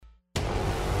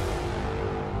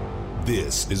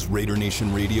This is Raider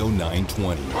Nation Radio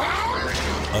 920.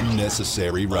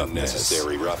 Unnecessary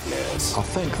roughness. I'll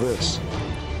think this,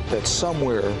 that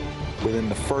somewhere within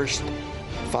the first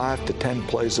 5 to 10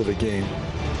 plays of the game,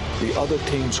 the other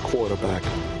team's quarterback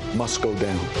must go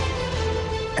down.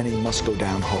 And he must go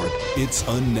down hard. It's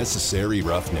Unnecessary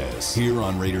Roughness here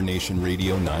on Raider Nation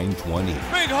Radio 920.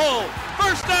 Big hole,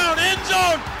 first down, end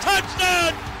zone,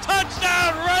 touchdown,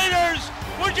 Raiders!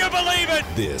 Would you believe it?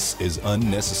 This is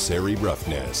Unnecessary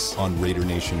Roughness on Raider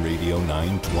Nation Radio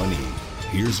 920.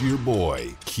 Here's your boy,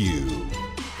 Q.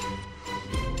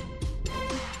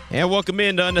 And welcome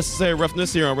in to Unnecessary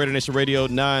Roughness here on Raider Nation Radio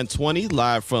 920,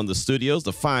 live from the studios,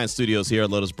 the fine studios here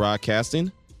at Lotus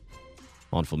Broadcasting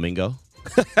on Flamingo.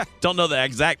 Don't know the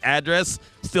exact address.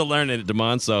 Still learning it,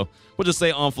 Damon. So we'll just say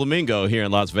on Flamingo here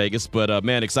in Las Vegas. But,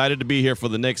 man, excited to be here for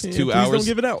the next 2 hours. Please don't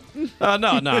give it out. No,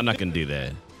 I'm not going to do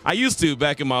that. I used to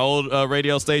back in my old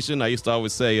radio station. I used to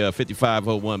always say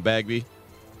 5501 Bagby.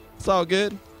 It's all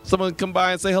good. Someone come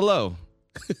by and say hello.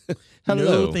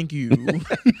 Hello. No, thank you.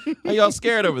 How y'all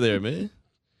scared over there, man?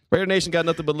 Raider Nation got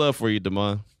nothing but love for you,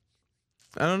 Damon.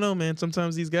 I don't know, man.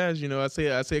 Sometimes these guys, I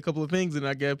say a couple of things and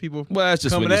I get people that's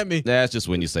just coming at me. That's just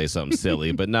when you say something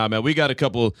silly. But nah, man, we got a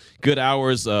couple good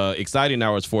hours, exciting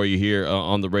hours for you here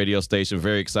on the radio station.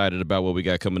 Very excited about what we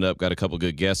got coming up. Got a couple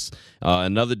good guests.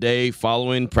 Another day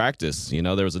following practice. There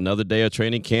was another day of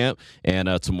training camp,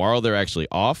 and tomorrow they're actually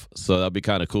off, so that'll be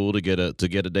kind of cool to get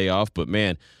a day off. But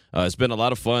man, it's been a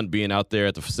lot of fun being out there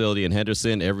at the facility in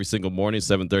Henderson every single morning,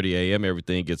 7:30 a.m.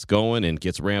 Everything gets going and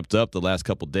gets ramped up the last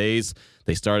couple days.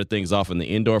 They started things off in the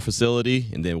indoor facility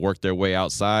and then worked their way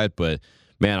outside. But,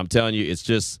 man, I'm telling you, it's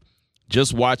just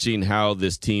watching how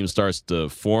this team starts to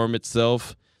form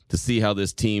itself, to see how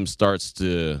this team starts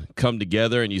to come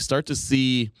together, and you start to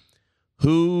see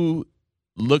who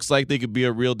looks like they could be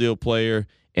a real deal player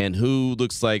and who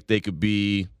looks like they could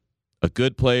be a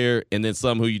good player, and then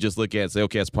some who you just look at and say,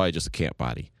 okay, it's probably just a camp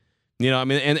body.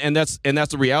 And that's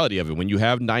the reality of it. When you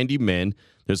have 90 men,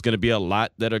 there's going to be a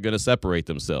lot that are going to separate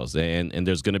themselves, and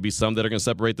there's going to be some that are going to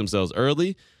separate themselves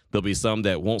early. There'll be some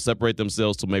that won't separate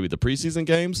themselves till maybe the preseason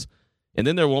games, and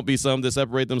then there won't be some that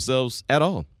separate themselves at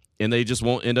all, and they just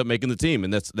won't end up making the team.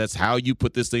 And that's how you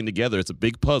put this thing together. It's a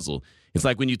big puzzle. It's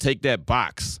like when you take that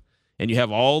box and you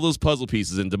have all those puzzle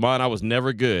pieces. And Damon, I was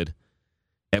never good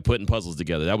at putting puzzles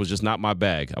together. That was just not my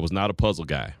bag. I was not a puzzle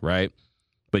guy, right?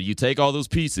 But you take all those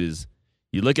pieces,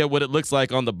 you look at what it looks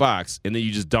like on the box, and then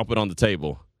you just dump it on the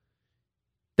table.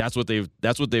 That's what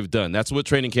they've done. That's what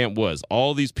training camp was.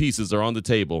 All these pieces are on the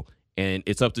table, and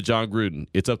it's up to John Gruden.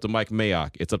 It's up to Mike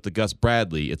Mayock. It's up to Gus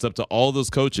Bradley. It's up to all those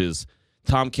coaches,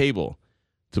 Tom Cable,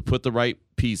 to put the right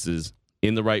pieces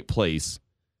in the right place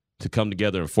to come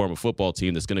together and form a football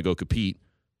team that's going to go compete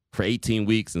for 18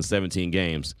 weeks and 17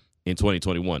 games in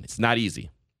 2021. It's not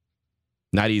easy.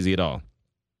 Not easy at all.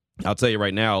 I'll tell you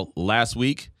right now, last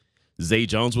week, Zay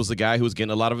Jones was the guy who was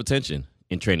getting a lot of attention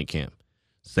in training camp.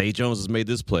 Zay Jones has made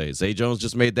this play. Zay Jones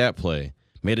just made that play.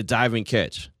 Made a diving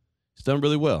catch. He's done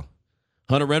really well.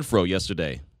 Hunter Renfrow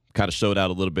yesterday kind of showed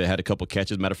out a little bit, had a couple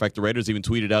catches. Matter of fact, the Raiders even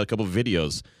tweeted out a couple of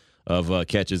videos of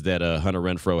catches that Hunter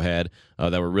Renfrow had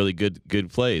that were really good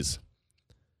plays.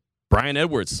 Bryan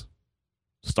Edwards,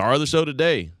 star of the show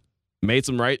today, made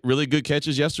some really good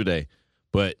catches yesterday,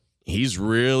 but he's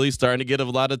really starting to get a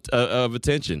lot of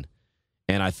attention.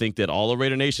 And I think that all of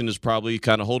Raider Nation is probably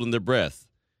kind of holding their breath.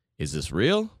 Is this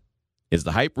real? Is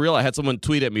the hype real? I had someone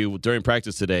tweet at me during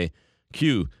practice today,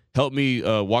 Q, help me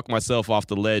walk myself off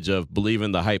the ledge of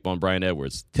believing the hype on Bryan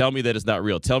Edwards. Tell me that it's not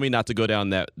real. Tell me not to go down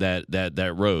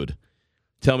that road.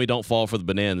 Tell me don't fall for the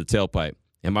banana in the tailpipe.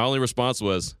 And my only response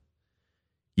was,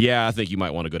 yeah, I think you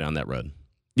might want to go down that road.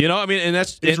 And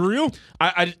it's real.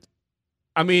 I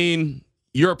mean,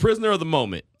 you're a prisoner of the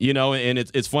moment, and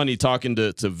it's funny talking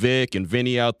to Vic and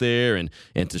Vinny out there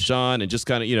and to Sean and just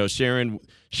kind of,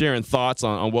 sharing thoughts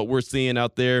on what we're seeing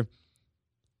out there.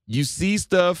 You see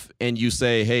stuff and you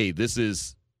say, hey,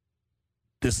 this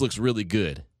looks really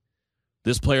good.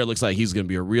 This player looks like he's going to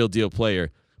be a real deal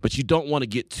player, but you don't want to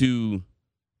get too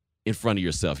in front of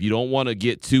yourself. You don't want to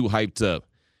get too hyped up.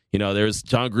 There's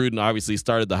John Gruden obviously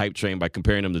started the hype train by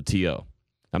comparing him to T.O.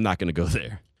 I'm not going to go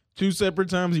there. 2 separate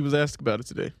times he was asked about it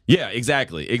today. Yeah,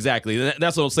 exactly.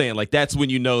 That's what I'm saying. Like, that's when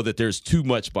you know that there's too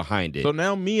much behind it. So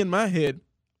now me in my head,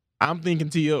 I'm thinking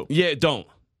T.O. Yeah, don't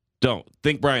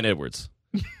think Bryan Edwards.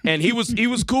 And he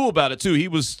was cool about it too. He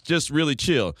was just really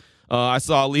chill. I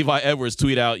saw Levi Edwards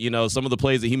tweet out, some of the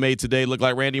plays that he made today look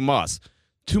like Randy Moss.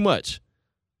 Too much.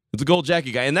 It's a gold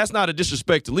jacket guy. And that's not a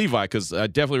disrespect to Levi, because I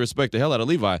definitely respect the hell out of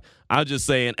Levi. I'm just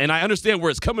saying, and I understand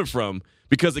where it's coming from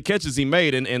because the catches he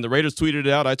made, and the Raiders tweeted it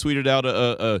out. I tweeted out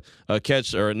a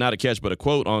catch, or not a catch, but a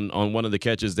quote on one of the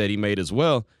catches that he made as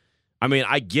well. I mean,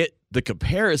 I get the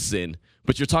comparison,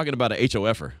 but you're talking about an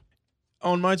HOFer.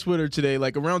 On my Twitter today,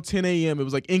 like around 10 a.m., it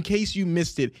was like, in case you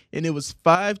missed it, and it was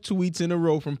 5 tweets in a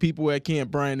row from people at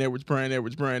camp, Brian Edwards, Brian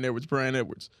Edwards, Brian Edwards, Brian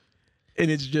Edwards. And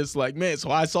it's just like, man,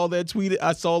 so I saw that tweet.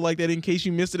 I saw like that in case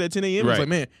you missed it at 10 a.m. Right. It's like,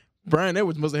 man, Brian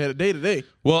Edwards must have had a day today.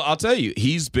 Well, I'll tell you,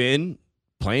 he's been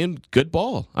playing good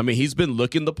ball. I mean, he's been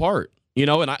looking the part. You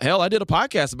know, and I did a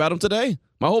podcast about him today.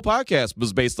 My whole podcast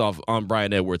was based off on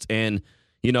Brian Edwards and,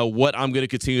 you know, what I'm going to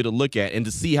continue to look at and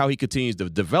to see how he continues to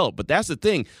develop. But that's the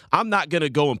thing. I'm not going to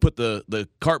go and put the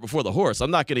cart before the horse.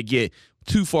 I'm not going to get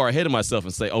too far ahead of myself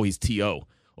and say, oh, he's T.O.,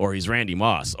 or he's Randy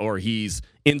Moss, or he's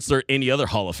insert any other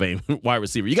Hall of Fame wide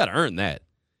receiver. You got to earn that.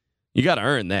 You got to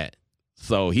earn that.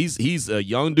 So he's a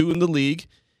young dude in the league.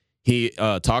 He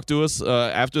talked to us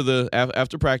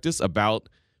after practice about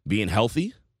being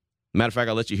healthy. Matter of fact,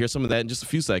 I'll let you hear some of that in just a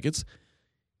few seconds.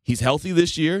 He's healthy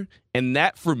this year, and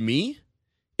that for me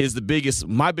is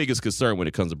my biggest concern when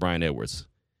it comes to Brian Edwards.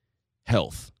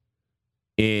 Health.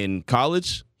 In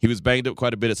college, he was banged up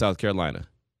quite a bit at South Carolina,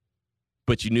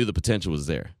 but you knew the potential was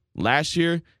there. Last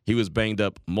year, he was banged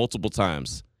up multiple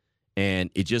times, and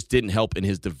it just didn't help in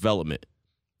his development.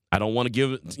 I don't want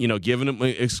to giving him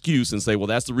an excuse and say, well,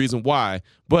 that's the reason why,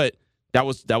 but that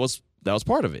was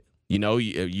part of it. You know,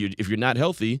 if you're not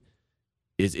healthy,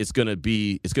 it's going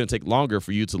to take longer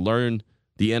for you to learn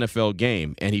the NFL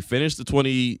game. And he finished the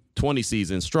 2020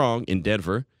 season strong in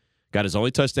Denver, got his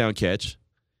only touchdown catch,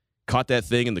 caught that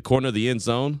thing in the corner of the end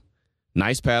zone,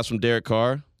 nice pass from Derek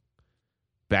Carr,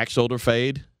 back shoulder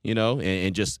fade, you know,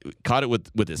 and just caught it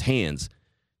with his hands.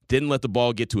 Didn't let the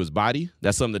ball get to his body.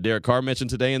 That's something that Derek Carr mentioned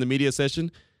today in the media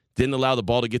session. Didn't allow the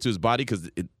ball to get to his body because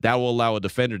that will allow a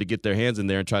defender to get their hands in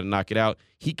there and try to knock it out.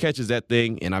 He catches that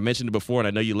thing, and I mentioned it before, and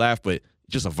I know you laugh, but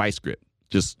just a vice grip.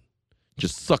 Just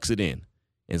sucks it in.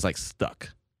 And it's like stuck.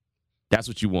 That's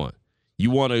what you want.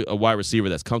 You want a wide receiver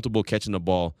that's comfortable catching the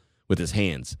ball with his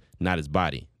hands, not his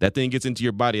body. That thing gets into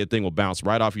your body, that thing will bounce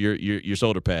right off your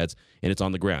shoulder pads, and it's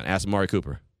on the ground. Ask Amari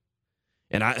Cooper.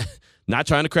 And I not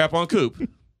trying to crap on Coop.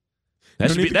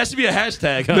 That should be a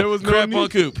hashtag. Huh? There was no crap need, on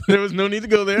Coop. There was no need to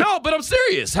go there. No, but I'm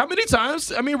serious. How many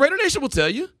times? I mean, Raider Nation will tell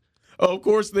you. Oh, of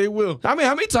course they will. I mean,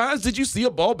 how many times did you see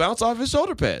a ball bounce off his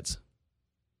shoulder pads?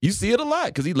 You see it a lot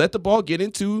because he let the ball get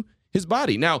into his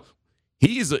body. Now,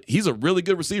 he's a really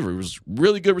good receiver. He was a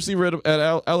really good receiver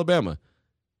at Alabama.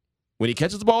 When he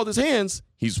catches the ball with his hands,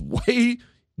 he's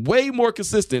way more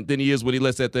consistent than he is when he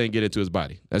lets that thing get into his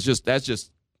body. That's just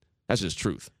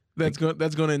truth. That's going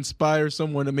to inspire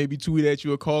someone to maybe tweet at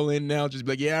you or call in now. Just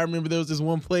be like, yeah, I remember there was this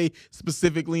one play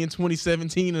specifically in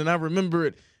 2017, and I remember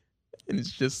it. And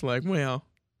it's just like, well,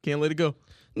 can't let it go.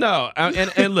 No,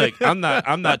 and look, I'm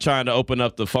not trying to open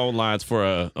up the phone lines for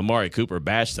a Amari Cooper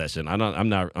bash session. I'm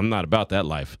not about that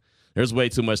life. There's way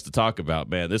too much to talk about,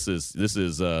 man. This is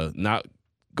not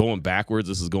going backwards.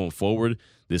 This is going forward.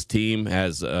 This team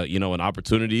has an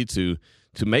opportunity to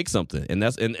make something,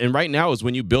 and right now is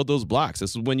when you build those blocks.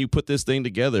 This is when you put this thing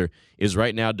together. Is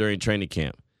right now during training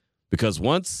camp, because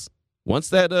once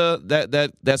that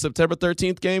September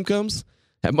 13th game comes,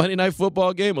 that Monday Night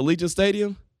Football game, Allegiant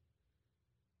Stadium.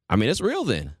 I mean, it's real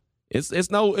then.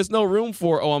 It's no room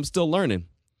for, I'm still learning.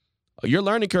 Your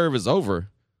learning curve is over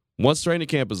once training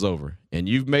camp is over and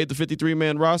you've made the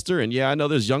 53-man roster. And yeah, I know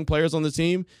there's young players on the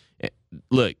team.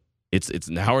 Look, it's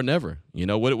now or never. You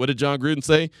know, what did John Gruden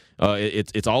say?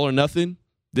 It's all or nothing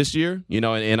this year. You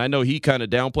know, and I know he kind of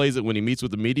downplays it when he meets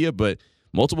with the media, but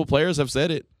multiple players have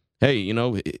said it. Hey, you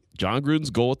know, John Gruden's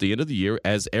goal at the end of the year,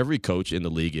 as every coach in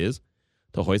the league is,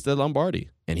 to hoist that Lombardi.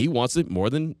 And he wants it more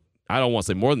than, I don't want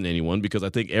to say more than anyone because I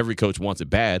think every coach wants it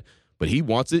bad, but he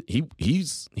wants it.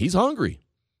 He's hungry.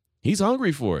 He's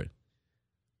hungry for it.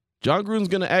 John Gruden's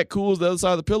going to act cool as the other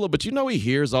side of the pillow, but you know he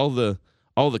hears all the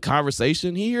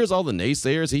conversation. He hears all the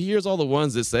naysayers. He hears all the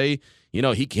ones that say, you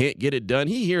know, he can't get it done.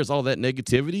 He hears all that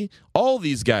negativity. All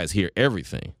these guys hear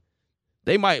everything.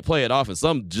 They might play it off, and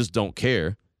some just don't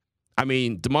care. I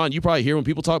mean, Damon, you probably hear when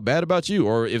people talk bad about you,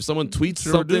 or if someone tweets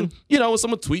something, you know, when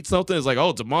someone tweets something, it's like,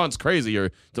 oh, Damon's crazy,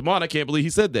 or Damon, I can't believe he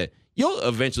said that. You'll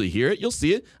eventually hear it. You'll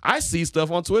see it. I see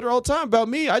stuff on Twitter all the time about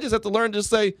me. I just have to learn to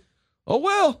say, oh,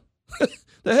 well,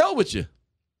 the hell with you.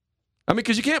 I mean,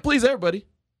 because you can't please everybody.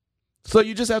 So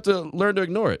you just have to learn to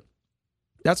ignore it.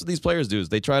 That's what these players do, is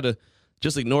they try to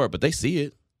just ignore it, but they see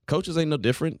it. Coaches ain't no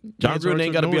different. John Gruden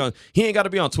ain't got to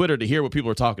be on Twitter to hear what people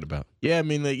are talking about. Yeah, I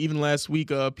mean, like even last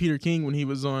week, Peter King, when he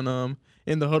was on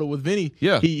in the huddle with Vinny.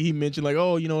 Yeah. He mentioned like,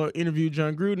 oh, interviewed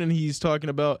John Gruden, and he's talking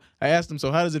about. I asked him,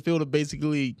 so how does it feel to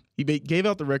basically? He gave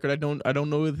out the record. I don't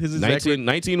know his exact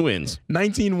 19 wins.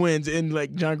 19 wins, and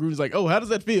like John Gruden's like, oh, how does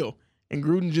that feel? And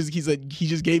Gruden he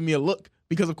just gave me a look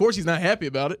because of course he's not happy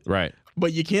about it. Right.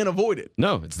 But you can't avoid it.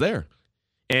 No, it's there.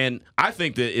 And I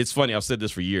think that it's funny. I've said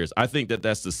this for years. I think that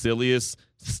that's the silliest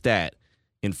stat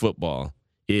in football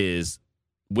is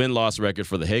win-loss record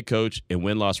for the head coach and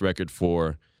win-loss record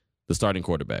for the starting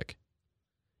quarterback.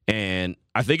 And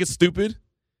I think it's stupid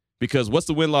because what's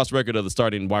the win-loss record of the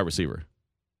starting wide receiver?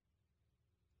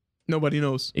 Nobody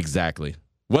knows. Exactly.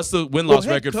 What's the win-loss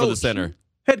record for the center?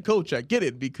 Head coach, I get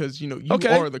it because you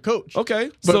Okay. are the coach. Okay.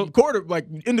 But like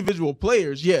individual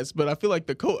players, yes. But I feel like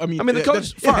the coach. I mean, the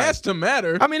coach. It has to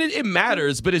matter. I mean, it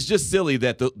matters, but it's just silly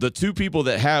that the two people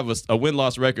that have a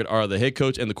win-loss record are the head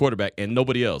coach and the quarterback, and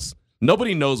nobody else.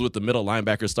 Nobody knows what the middle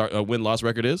linebacker win-loss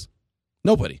record is.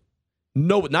 Nobody.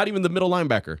 No, not even the middle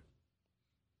linebacker.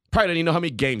 Probably don't even know how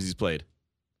many games he's played.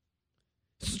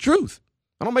 It's the truth.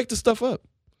 I don't make this stuff up.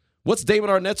 What's Damon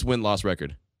Arnett's win-loss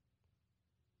record?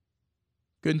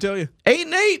 Couldn't tell you.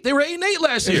 8-8. They were 8-8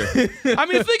 last year. I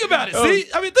mean, think about it. See?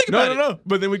 I mean, think about it. No.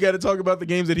 But then we got to talk about the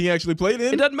games that he actually played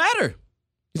in. It doesn't matter.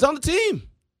 He's on the team.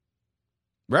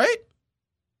 Right?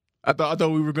 I thought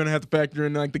we were going to have to factor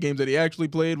in like the games that he actually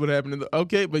played, what happened in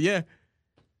the but yeah.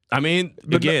 I mean,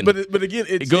 But again,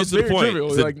 it goes to the point. Trivial.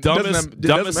 The like,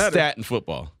 dumbest stat in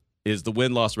football is the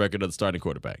win-loss record of the starting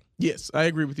quarterback. Yes, I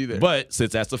agree with you there. But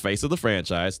since that's the face of the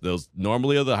franchise, those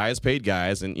normally are the highest paid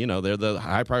guys, and they're the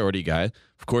high priority guy.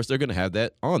 Of course, they're going to have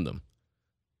that on them.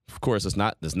 Of course, it's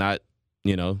not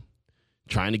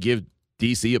trying to give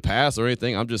DC a pass or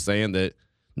anything. I'm just saying that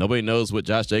nobody knows what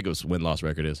Josh Jacobs' win-loss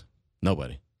record is.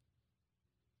 Nobody.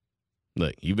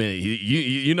 Look,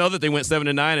 you know that they went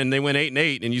 7-9 and they went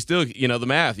 8-8, and you still the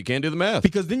math. You can't do the math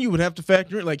because then you would have to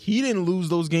factor in like he didn't lose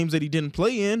those games that he didn't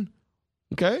play in.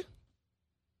 Okay.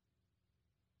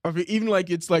 I mean, even like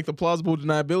it's like the plausible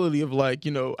deniability of like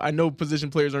I know position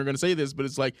players aren't going to say this, but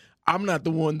it's like I'm not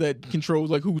the one that controls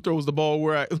like who throws the ball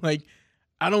where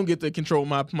I don't get to control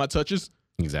my touches.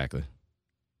 Exactly.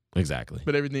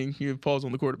 But everything falls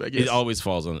on the quarterback. Yes. It always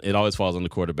falls on the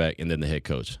quarterback and then the head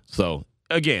coach. So.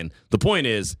 Again, the point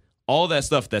is all that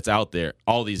stuff that's out there,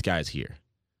 all these guys hear.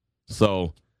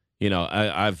 So,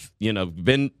 I've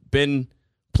been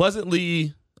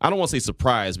pleasantly, I don't want to say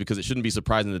surprised because it shouldn't be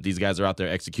surprising that these guys are out there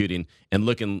executing and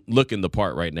looking the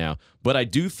part right now. But I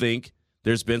do think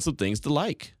there's been some things to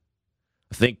like.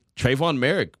 I think Trayvon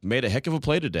Merrick made a heck of a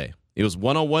play today. It was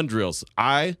one-on-one drills.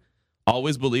 I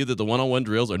always believe that the one-on-one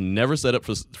drills are never set up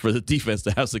for the defense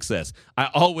to have success.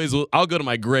 I'll go to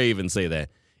my grave and say that.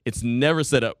 It's never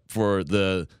set up for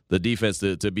the defense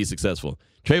to be successful.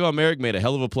 Trayvon Merrick made a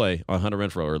hell of a play on Hunter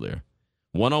Renfrow earlier.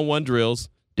 One-on-one drills.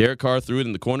 Derek Carr threw it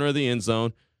in the corner of the end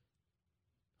zone.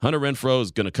 Hunter Renfrow is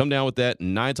going to come down with that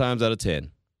 9 times out of 10.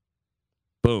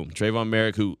 Boom. Trayvon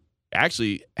Merrick, who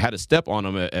actually had a step on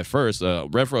him at first.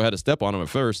 Renfrow had a step on him at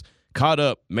first. Caught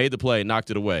up, made the play, knocked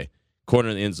it away. Corner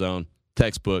of the end zone.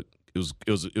 Textbook. It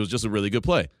was just a really good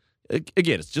play.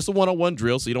 Again, it's just a one-on-one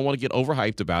drill, so you don't want to get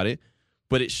overhyped about it.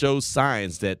 But it shows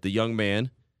signs that the young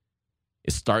man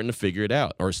is starting to figure it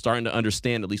out or starting to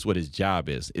understand at least what his job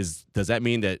is. Does that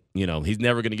mean that, he's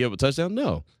never going to give up a touchdown?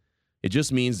 No. It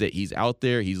just means that he's out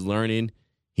there, he's learning,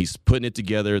 he's putting it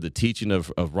together, the teaching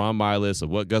of Ron Miles, of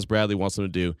what Gus Bradley wants him to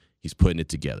do, he's putting it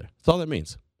together. That's all that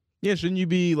means. Yeah, shouldn't you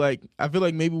be like, I feel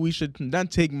like maybe we should not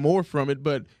take more from it,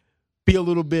 but be a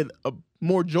little bit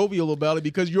more jovial about it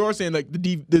because you are saying like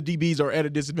the DBs are at a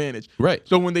disadvantage. Right.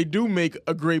 So when they do make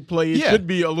a great play, it should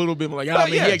be a little bit like,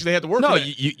 he actually had to work on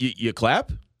it. You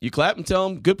clap. You clap and tell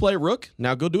them, good play, Rook.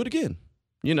 Now go do it again.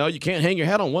 You can't hang your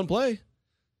hat on one play.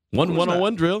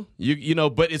 One-on-one drill.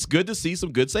 But it's good to see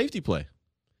some good safety play.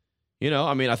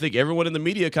 I think everyone in the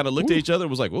media kind of looked at each other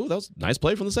and was like, "Whoa, that was a nice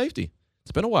play from the safety."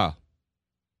 It's been a while.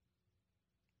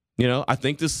 I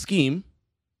think this scheme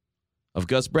of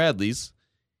Gus Bradley's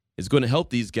is going to help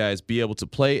these guys be able to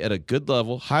play at a good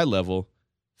level, high level,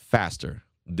 faster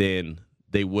than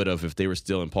they would have if they were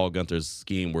still in Paul Gunther's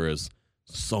scheme where it's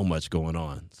so much going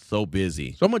on, so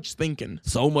busy. So much thinking.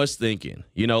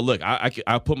 Look,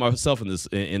 I put myself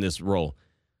in this role.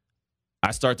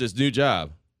 I start this new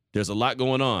job. There's a lot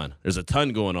going on. There's a ton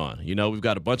going on. We've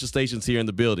got a bunch of stations here in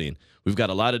the building. We've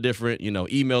got a lot of different,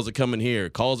 emails are coming here,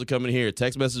 calls are coming here,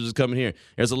 text messages are coming here.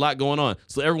 There's a lot going on.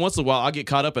 So every once in a while, I get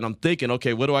caught up and I'm thinking,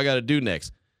 okay, what do I got to do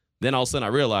next? Then all of a sudden I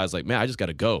realize, like, man, I just got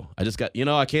to go. I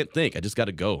can't think. I just got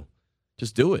to go.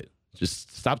 Just do it.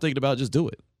 Just stop thinking about it. Just do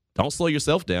it. Don't slow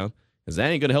yourself down because that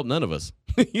ain't going to help none of us.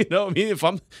 If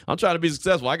I'm trying to be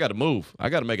successful, I got to move. I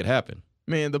got to make it happen.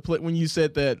 Man, when you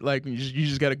said that, like you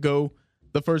just got to go.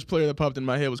 The first player that popped in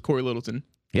my head was Corey Littleton.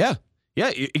 Yeah,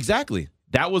 exactly.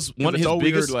 That was one of his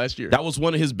biggest last year. That was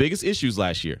one of his biggest issues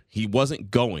last year. He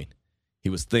wasn't going. He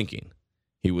was thinking.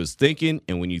 He was thinking,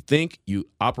 and when you think, you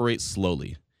operate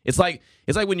slowly. It's like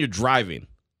when you're driving.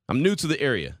 I'm new to the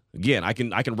area. Again, I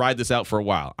can ride this out for a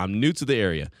while. I'm new to the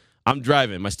area. I'm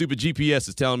driving. My stupid GPS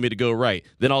is telling me to go right.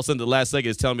 Then all of a sudden, the last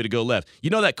second is telling me to go left. You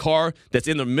know that car that's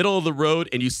in the middle of the road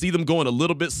and you see them going a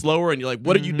little bit slower and you're like,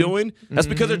 what are you doing? That's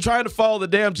because they're trying to follow the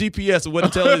damn GPS and what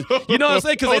it tells you. You know what I'm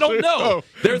saying? Because they don't know.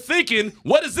 They're thinking,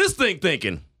 what is this thing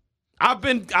thinking? I've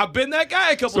been that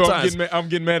guy a couple times. I'm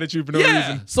getting mad at you for no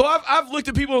reason. So I've looked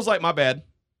at people and was like, my bad.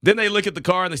 Then they look at the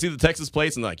car and they see the Texas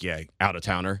plates and they're like, yeah, out of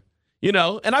towner. You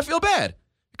know, and I feel bad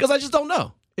because I just don't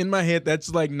know. In my head,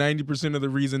 that's like 90% of the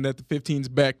reason that the 15's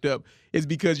backed up is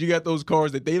because you got those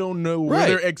cars that they don't know where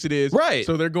their exit is. Right.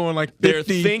 So they're going like 50. They're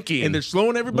thinking. And they're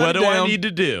slowing everybody down. What do I need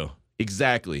to do?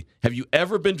 Exactly. Have you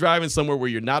ever been driving somewhere where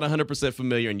you're not 100%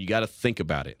 familiar and you got to think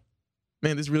about it?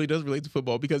 Man, this really does relate to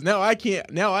football because now I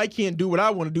can't do what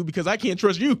I want to do because I can't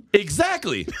trust you.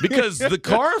 Exactly. Because the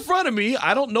car in front of me,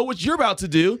 I don't know what you're about to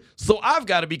do. So I've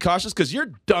got to be cautious because your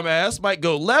dumbass might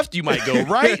go left. You might go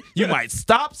right. You might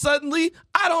stop suddenly.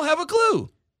 I don't have a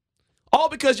clue. All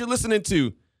because you're listening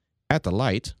to at the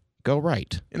light, go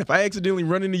right. And if I accidentally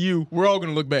run into you, we're all going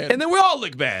to look bad. And then we all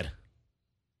look bad.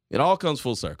 It all comes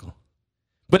full circle.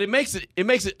 But it makes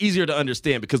it easier to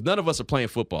understand because none of us are playing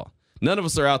football. None of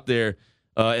us are out there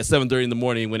at 7:30 in the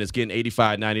morning when it's getting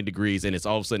 85, 90 degrees and it's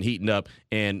all of a sudden heating up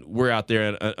and we're out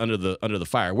there under the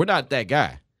fire. We're not that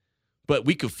guy. But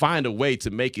we could find a way to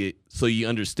make it so you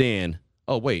understand,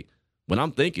 oh, wait, when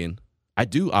I'm thinking, I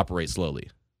do operate slowly.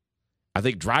 I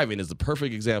think driving is the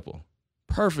perfect example.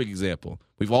 Perfect example.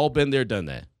 We've all been there, done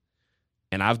that.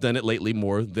 And I've done it lately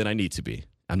more than I need to be.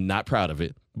 I'm not proud of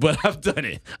it, but I've done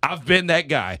it. I've been that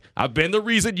guy. I've been the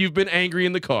reason you've been angry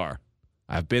in the car.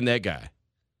 I've been that guy.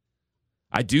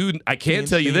 I can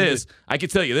tell you this. I can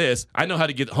tell you this. I know how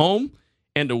to get home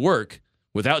and to work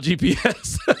without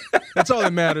GPS. That's all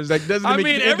that matters. That doesn't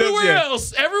everywhere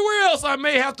else, I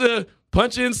may have to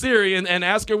punch in Siri and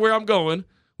ask her where I'm going,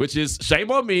 which is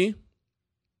shame on me.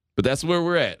 But that's where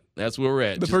we're at.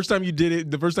 The first time you did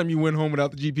it, the first time you went home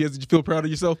without the GPS, did you feel proud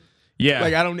of yourself? Yeah.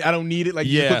 Like I don't need it. Like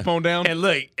you just put the phone down. And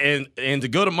look, and to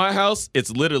go to my house,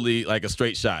 it's literally like a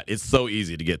straight shot. It's so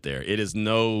easy to get there. It is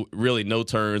no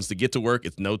turns. To get to work,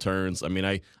 it's no turns. I mean,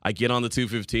 I get on the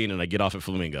 215 and I get off at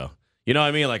Flamingo. You know what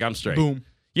I mean? Like I'm straight. Boom.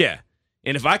 Yeah.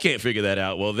 And if I can't figure that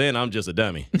out, well then I'm just a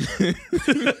dummy.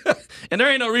 And there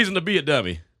ain't no reason to be a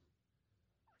dummy.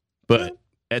 But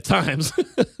at times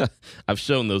I've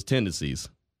shown those tendencies.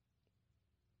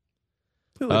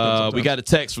 We got a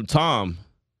text from Tom.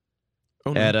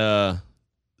 Oh, no. At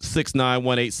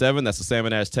 69187, that's the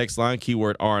Salmon Ash text line,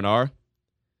 keyword R&R.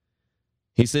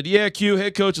 He said, yeah, Q,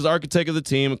 head coach is architect of the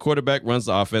team, and quarterback runs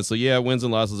the offense, so yeah, wins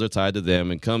and losses are tied to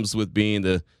them and comes with being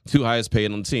the two highest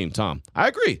paid on the team. Tom, I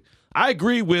agree. I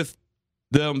agree with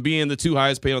them being the two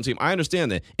highest paid on the team. I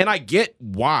understand that, and I get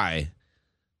why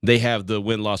they have the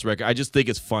win-loss record. I just think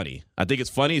it's funny. I think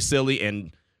it's funny, silly,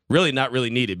 and really not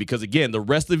really needed because, again, the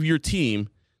rest of your team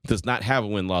does not have a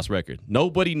win-loss record.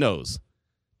 Nobody knows.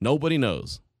 Nobody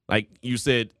knows. Like you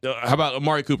said, how about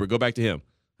Amari Cooper? Go back to him.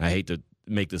 I hate to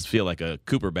make this feel like a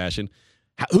Cooper bashing.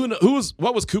 What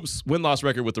was Coop's win-loss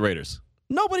record with the Raiders?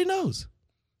 Nobody knows.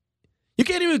 You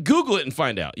can't even Google it and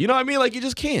find out. You know what I mean? Like you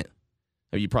just can't.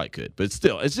 I mean, you probably could, but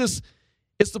still, it's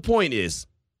the point is,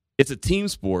 it's a team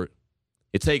sport.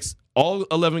 It takes all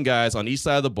 11 guys on each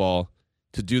side of the ball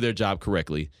to do their job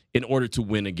correctly in order to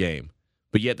win a game.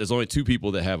 But yet there's only two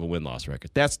people that have a win-loss record.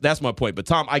 That's my point. But,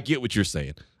 Tom, I get what you're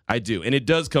saying. I do. And it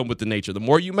does come with the nature. The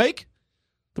more you make,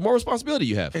 the more responsibility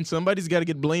you have. And somebody's got to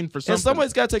get blamed for something. And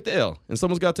somebody's got to take the L. And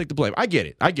someone's got to take the blame. I get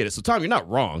it. So, Tom, you're not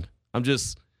wrong. I'm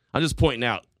just pointing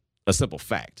out a simple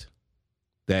fact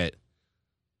that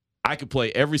I could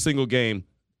play every single game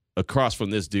across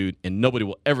from this dude, and nobody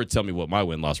will ever tell me what my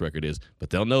win-loss record is, but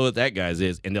they'll know what that guy's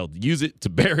is, and they'll use it to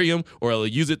bury him, or they'll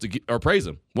use it or praise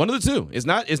him. One of the two. It's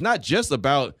not just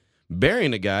about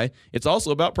burying a guy. It's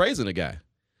also about praising a guy.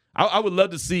 I would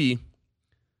love to see,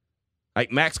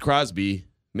 like Max Crosby,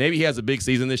 maybe he has a big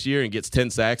season this year and gets 10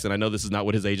 sacks, and I know this is not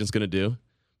what his agent's going to do,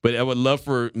 but I would love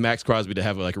for Max Crosby to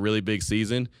have like a really big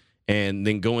season and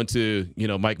then go into,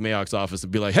 Mike Mayock's office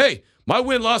and be like, hey, my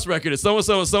win-loss record is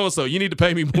so-and-so and so-and-so. You need to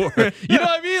pay me more. You know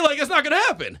what I mean? Like, it's not going to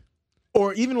happen.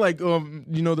 Or even like,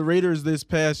 the Raiders this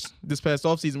past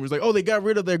offseason was like, oh, they got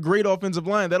rid of their great offensive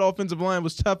line. That offensive line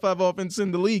was top 5 offense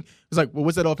in the league. It's like, well,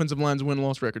 what's that offensive line's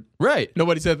win-loss record? Right.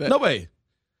 Nobody said that. Nobody.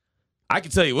 I can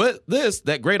tell you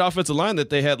that great offensive line that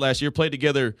they had last year played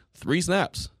together 3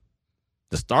 snaps.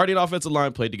 The starting offensive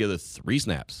line played together 3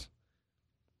 snaps.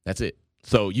 That's it.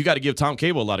 So you got to give Tom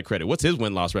Cable a lot of credit. What's his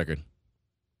win-loss record?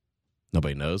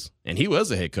 Nobody knows. And he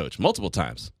was a head coach multiple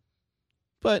times.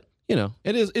 But,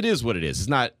 it is what it is.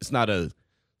 It's not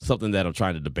something that I'm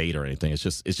trying to debate or anything. It's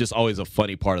just always a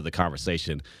funny part of the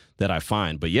conversation that I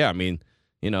find. But yeah, I mean,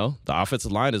 the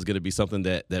offensive line is going to be something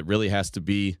that really has to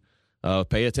be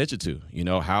pay attention to.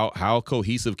 How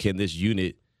cohesive can this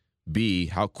unit be?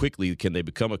 How quickly can they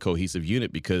become a cohesive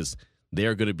unit? Because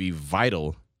they're going to be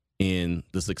vital in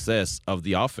the success of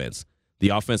the offense. The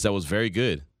offense that was very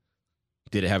good.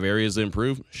 Did it have areas to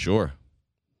improve? Sure.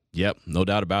 Yep, no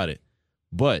doubt about it.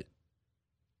 But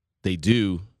they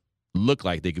do look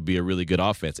like they could be a really good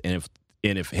offense. And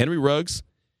if Henry Ruggs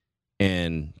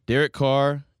and Derek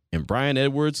Carr and Bryan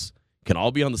Edwards can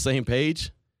all be on the same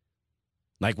page,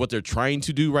 like what they're trying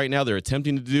to do right now, they're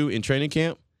attempting to do in training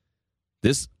camp,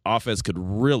 this offense could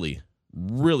really,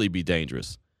 really be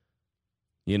dangerous.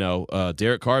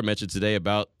 Derek Carr mentioned today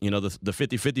about, the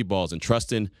 50-50 balls and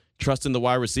trusting the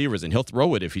wide receivers, and he'll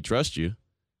throw it if he trusts you.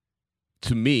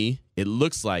 To me, it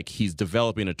looks like he's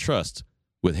developing a trust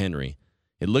with Henry.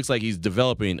 It looks like he's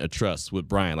developing a trust with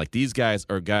Bryan. Like, these guys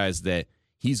are guys that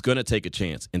he's going to take a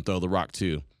chance and throw the rock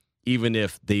to, even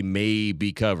if they may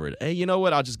be covered. Hey, you know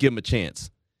what? I'll just give him a chance.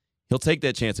 He'll take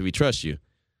that chance if he trusts you.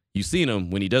 You've seen him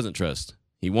when he doesn't trust.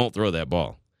 He won't throw that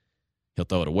ball. He'll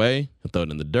throw it away. He'll throw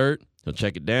it in the dirt. He'll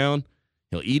check it down.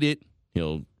 He'll eat it.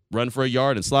 He'll run for a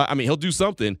yard and slide. I mean, he'll do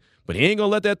something, but he ain't going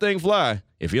to let that thing fly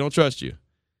if he don't trust you.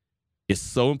 It's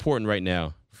so important right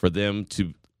now for them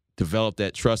to develop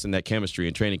that trust and that chemistry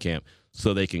in training camp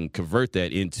so they can convert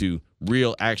that into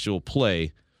real, actual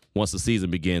play once the season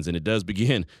begins. And it does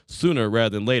begin sooner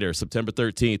rather than later. September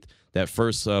 13th, that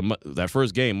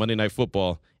first game, Monday Night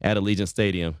Football at Allegiant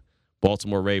Stadium.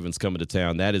 Baltimore Ravens coming to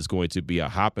town. That is going to be a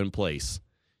hopping place.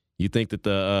 You think that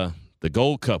the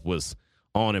Gold Cup was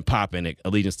on and popping at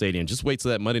Allegiant Stadium. Just wait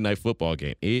till that Monday Night Football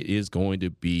game. It is going to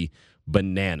be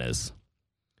bananas.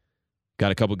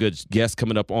 Got a couple good guests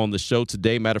coming up on the show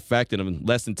today. Matter of fact, in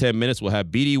less than 10 minutes, we'll have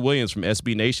BD Williams from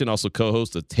SB Nation, also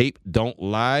co-host of Tape Don't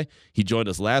Lie. He joined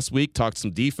us last week, talked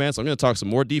some defense. I'm going to talk some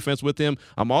more defense with him.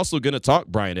 I'm also going to talk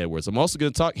Bryan Edwards. I'm also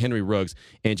going to talk Henry Ruggs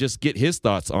and just get his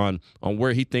thoughts on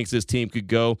where he thinks this team could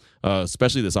go,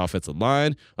 especially this offensive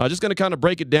line. Just going to kind of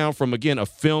break it down from, again, a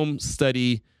film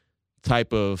study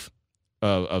type of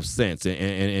sense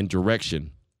and direction.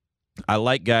 I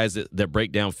like guys that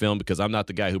break down film because I'm not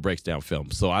the guy who breaks down film.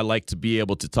 So I like to be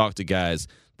able to talk to guys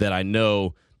that I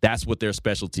know that's what their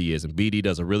specialty is. And BD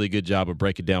does a really good job of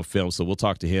breaking down film. So we'll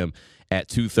talk to him at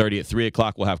 2:30. At 3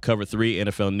 o'clock, we'll have Cover 3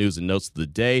 NFL news and notes of the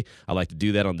day. I like to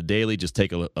do that on the daily, just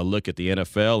take a look at the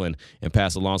NFL and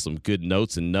pass along some good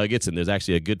notes and nuggets. And there's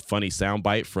actually a good, funny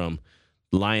soundbite from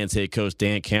Lions head coach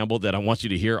Dan Campbell that I want you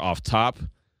to hear off top.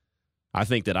 I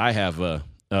think that I have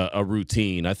a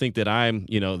routine. I think that I'm,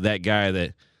 that guy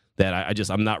that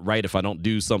I'm not right if I don't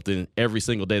do something every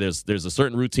single day. There's a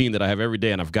certain routine that I have every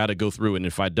day, and I've got to go through it. And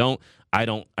if I don't, I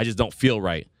just don't feel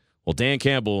right. Well, Dan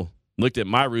Campbell looked at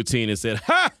my routine and said,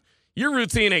 "Ha! Your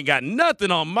routine ain't got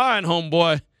nothing on mine,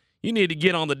 homeboy. You need to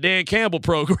get on the Dan Campbell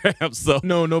program." So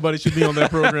no, nobody should be on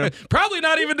that program. Probably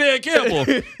not even Dan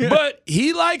Campbell, but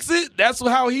he likes it. That's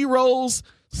how he rolls.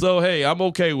 So, hey, I'm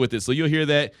okay with it. So you'll hear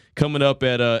that coming up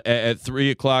at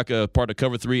 3 o'clock, part of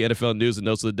Cover 3 NFL News and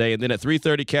Notes of the Day. And then at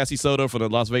 3:30, Cassie Soto from the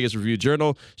Las Vegas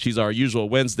Review-Journal. She's our usual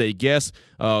Wednesday guest.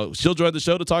 She'll join the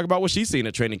show to talk about what she's seen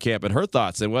at training camp and her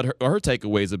thoughts and what her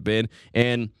takeaways have been.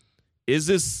 And is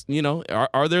this,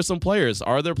 are there some players?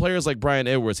 Are there players like Bryan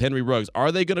Edwards, Henry Ruggs?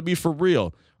 Are they going to be for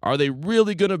real? Are they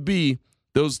really going to be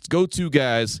those go-to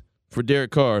guys for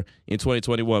Derek Carr in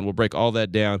 2021? We'll break all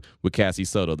that down with Cassie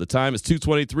Soto. The time is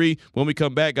 2:23. When we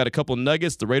come back, got a couple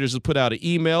nuggets. The Raiders just put out an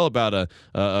email about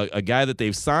a guy that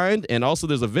they've signed, and also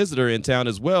there's a visitor in town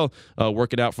as well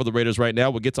working out for the Raiders right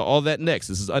now. We'll get to all that next.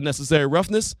 This is Unnecessary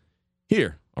Roughness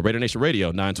here on Raider Nation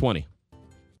Radio 920.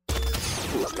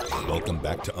 Welcome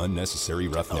back to Unnecessary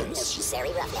Roughness.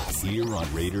 Here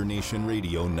on Raider Nation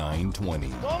Radio 920.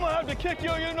 I'm going to have to kick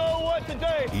you, you know what,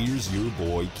 today. Here's your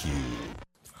boy Q.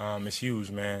 It's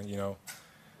huge, man.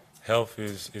 Health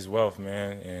is wealth,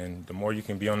 man. And the more you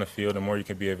can be on the field, the more you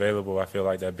can be available. I feel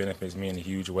like that benefits me in a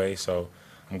huge way. So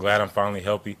I'm glad I'm finally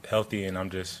healthy, and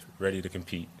I'm just ready to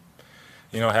compete.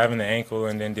 Having the ankle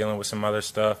and then dealing with some other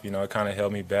stuff, it kind of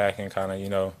held me back and kind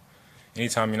of,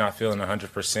 anytime you're not feeling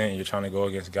 100%, you're trying to go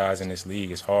against guys in this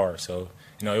league, it's hard. So,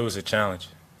 it was a challenge.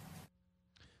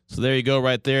 So there you go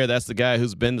right there. That's the guy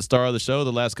who's been the star of the show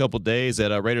the last couple of days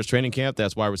at Raiders training camp.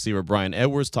 That's wide receiver Bryan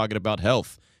Edwards talking about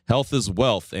health. Health is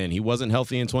wealth, and he wasn't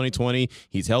healthy in 2020.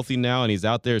 He's healthy now, and he's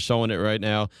out there showing it right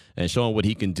now and showing what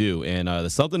he can do. And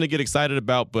there's something to get excited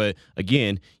about, but,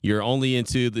 again, you're only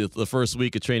into the first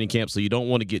week of training camp, so you don't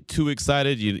want to get too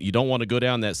excited. You don't want to go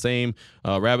down that same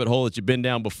rabbit hole that you've been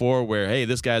down before where, hey,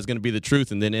 this guy's going to be the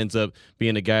truth, and then ends up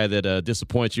being a guy that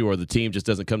disappoints you or the team just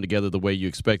doesn't come together the way you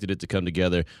expected it to come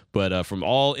together. But from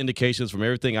all indications, from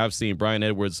everything I've seen, Bryan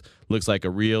Edwards looks like a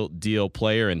real deal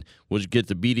player, and we'll get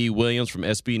to B.D. Williams from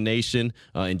SB Nation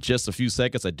in just a few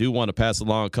seconds. I do want to pass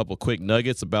along a couple quick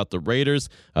nuggets about the Raiders.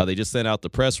 They just sent out the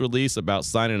press release about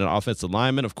signing an offensive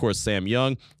lineman. Of course, Sam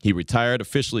Young, he retired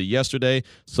officially yesterday,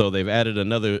 so they've added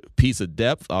another piece of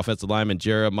depth, offensive lineman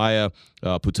Jeremiah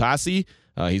Putasi.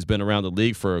 He's been around the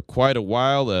league for quite a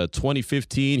while.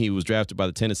 2015, he was drafted by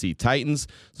the Tennessee Titans.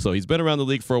 So he's been around the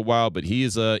league for a while, but he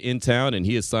is in town, and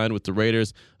he is signed with the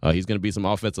Raiders. He's going to be some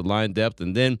offensive line depth.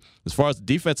 And then as far as the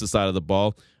defensive side of the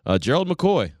ball, Gerald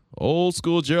McCoy. Old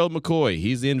school Gerald McCoy.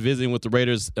 He's in visiting with the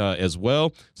Raiders as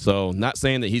well. So not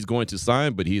saying that he's going to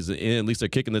sign, but he's in, at least they're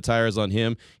kicking the tires on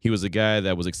him. He was a guy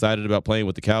that was excited about playing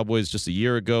with the Cowboys just a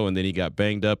year ago, and then he got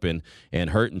banged up and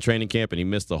hurt in training camp, and he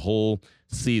missed the whole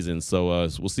season. So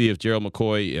we'll see if Gerald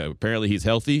McCoy, apparently he's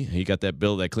healthy. He got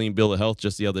that clean bill of health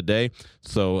just the other day.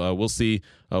 So we'll see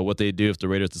what they do if the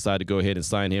Raiders decide to go ahead and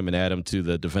sign him and add him to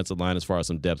the defensive line as far as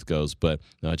some depth goes. But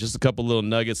just a couple little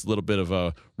nuggets, a little bit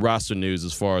of roster news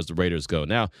as far as the Raiders go.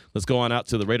 Now, let's go on out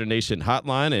to the Raider Nation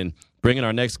hotline and bring in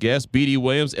our next guest, B.D.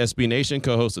 Williams, SB Nation,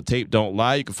 co-host of Tape Don't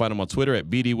Lie. You can find him on Twitter at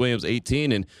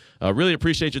BDWilliams18. And really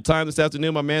appreciate your time this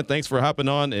afternoon, my man. Thanks for hopping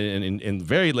on in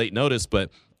very late notice, but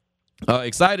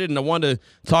excited, and I wanted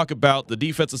to talk about the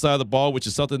defensive side of the ball, which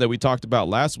is something that we talked about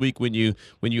last week when you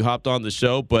hopped on the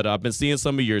show. But I've been seeing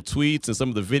some of your tweets and some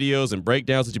of the videos and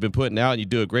breakdowns that you've been putting out, and you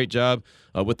do a great job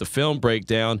with the film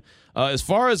breakdown. As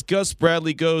far as Gus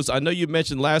Bradley goes, I know you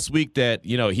mentioned last week that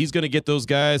he's going to get those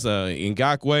guys,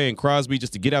 Ngakoue and Crosby,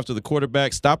 just to get after the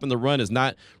quarterback. Stopping the run is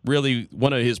not really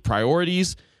one of his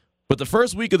priorities. But the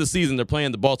first week of the season, they're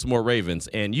playing the Baltimore Ravens,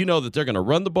 and you know that they're going to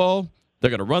run the ball.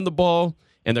 They're going to run the ball.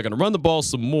 And they're going to run the ball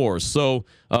some more. So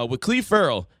with Clelin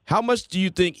Ferrell, how much do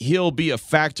you think he'll be a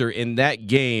factor in that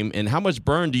game, and how much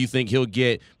burn do you think he'll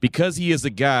get because he is a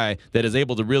guy that is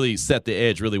able to really set the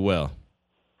edge really well?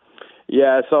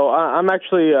 Yeah, so I'm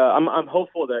actually I'm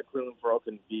hopeful that Clelin Ferrell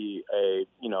can be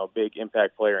a big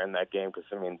impact player in that game, because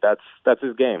that's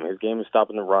his game. His game is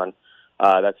stopping the run.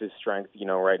 That's his strength,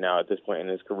 right now at this point in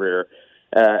his career.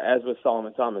 As with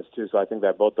Solomon Thomas, too. So I think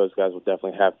that both those guys will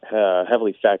definitely have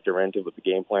heavily factor into what the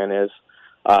game plan is.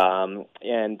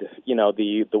 And,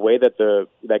 the way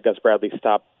that Gus Bradley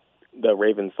stopped the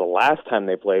Ravens the last time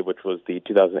they played, which was the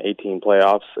 2018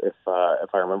 playoffs, if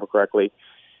I remember correctly,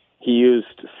 he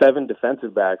used 7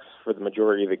 defensive backs for the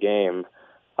majority of the game.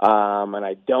 And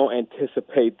I don't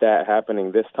anticipate that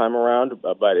happening this time around,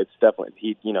 but it's definitely,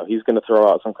 he's going to throw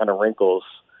out some kind of wrinkles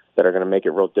that are going to make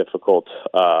it real difficult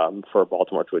for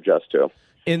Baltimore to adjust to.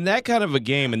 In that kind of a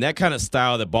game and that kind of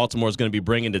style that Baltimore is going to be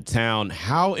bringing to town,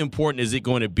 how important is it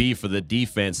going to be for the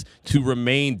defense to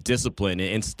remain disciplined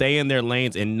and stay in their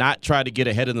lanes and not try to get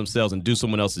ahead of themselves and do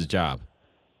someone else's job?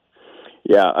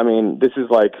 Yeah, I mean, this is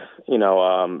like,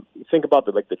 think about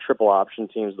the triple option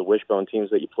teams, the wishbone teams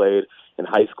that you played in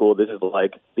high school. This is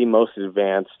like the most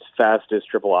advanced, fastest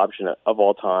triple option of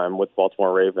all time with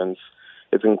Baltimore Ravens.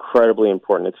 It's incredibly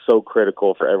important. It's so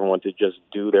critical for everyone to just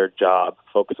do their job,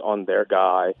 focus on their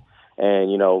guy.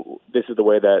 And, this is the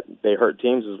way that they hurt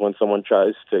teams, is when someone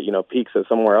tries to, peeks at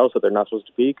somewhere else that they're not supposed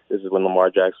to peek. This is when Lamar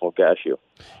Jackson will gash you.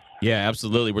 Yeah,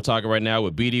 absolutely. We're talking right now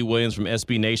with B.D. Williams from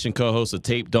SB Nation, co-host of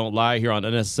Tape Don't Lie here on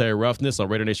Unnecessary Roughness on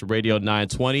Raider Nation Radio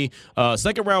 920.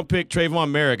 Second-round pick, Trayvon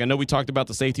Merrick. I know we talked about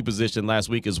the safety position last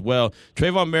week as well.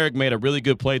 Trayvon Merrick made a really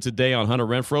good play today on Hunter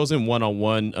Renfrow in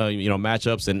one-on-one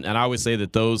matchups, and I always say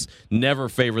that those never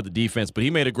favor the defense, but he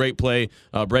made a great play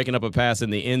breaking up a pass in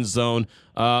the end zone.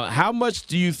 How much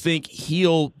do you think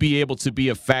he'll be able to be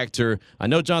a factor? I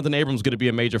know Jonathan Abrams is going to be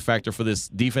a major factor for this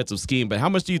defensive scheme, but how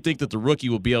much do you think that the rookie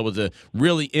will be able to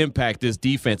really impact this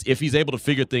defense if he's able to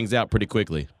figure things out pretty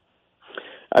quickly?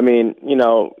 I mean,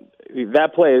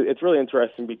 that play, it's really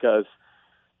interesting because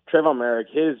Trayvon Merrick,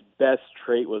 his best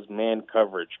trait was man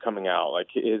coverage coming out. Like,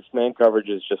 his man coverage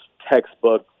is just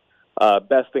textbook,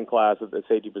 best in class at the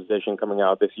safety position coming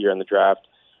out this year in the draft.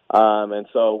 And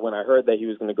so when I heard that he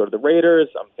was going to go to the Raiders,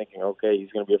 I'm thinking, okay, he's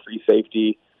going to be a free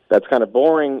safety. That's kind of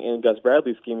boring in Gus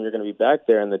Bradley's scheme. You're going to be back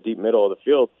there in the deep middle of the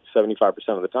field 75%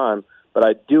 of the time. But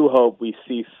I do hope we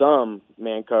see some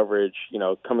man coverage,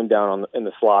 coming down in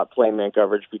the slot, playing man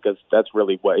coverage, because that's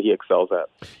really what he excels at.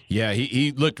 Yeah,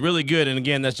 he looked really good. And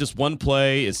again, that's just one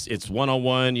play. It's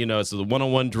one-on-one, it's the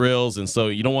one-on-one drills. And so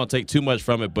you don't want to take too much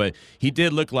from it. But he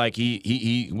did look like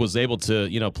he was able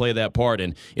to, play that part.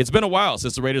 And it's been a while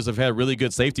since the Raiders have had really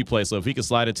good safety play. So if he could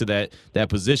slide into that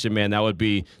position, man, that would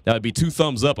be 2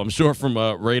 thumbs up, I'm sure, from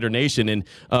Raider Nation. And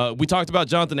we talked about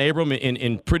Jonathan Abram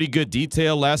in pretty good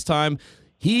detail last time.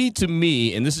 He, to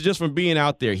me, and this is just from being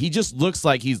out there, he just looks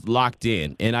like he's locked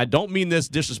in. And I don't mean this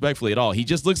disrespectfully at all. He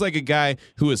just looks like a guy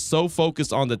who is so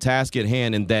focused on the task at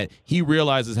hand and that he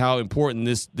realizes how important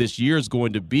this year is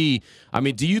going to be. I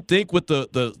mean, do you think with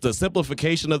the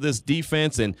simplification of this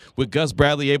defense and with Gus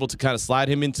Bradley able to kind of slide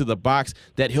him into the box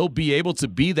that he'll be able to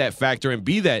be that factor and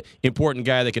be that important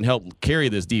guy that can help carry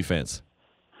this defense?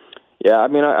 Yeah, I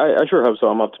mean, I sure hope so.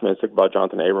 I'm optimistic about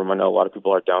Jonathan Abram. I know a lot of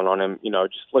people are down on him.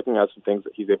 Just looking at some things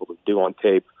that he's able to do on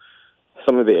tape,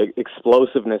 some of the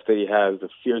explosiveness that he has, the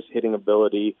fierce hitting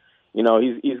ability.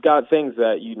 He's got things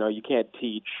that, you can't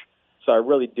teach. So I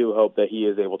really do hope that he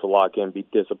is able to lock in, be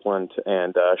disciplined,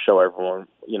 and show everyone,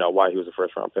 why he was a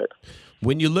first-round pick.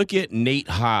 When you look at Nate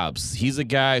Hobbs, he's a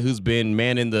guy who's been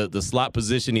manning the slot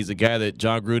position. He's a guy that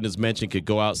John Gruden has mentioned could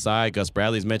go outside. Gus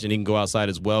Bradley's mentioned he can go outside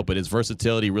as well, but his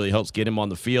versatility really helps get him on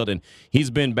the field. And he's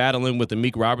been battling with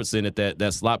Amik Robertson at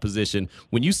that slot position.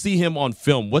 When you see him on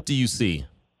film, what do you see?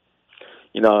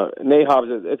 Nate Hobbs,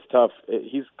 it's tough.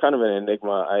 He's kind of an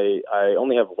enigma. I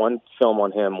only have one film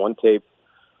on him, one tape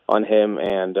on him,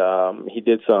 and he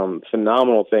did some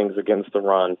phenomenal things against the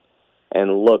run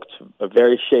and looked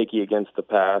very shaky against the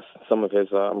pass. Some of his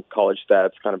college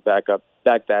stats kind of back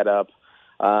that up.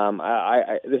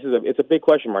 It's a big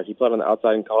question mark. He played on the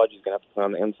outside in college. He's going to have to play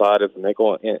on the inside as a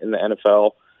nickel in the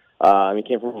NFL. He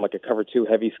came from like a cover 2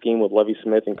 heavy scheme with Lovie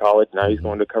Smith in college. Now he's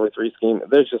going to a cover 3 scheme.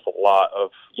 There's just a lot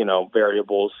of,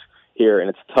 variables here, and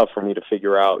it's tough for me to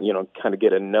figure out, kind of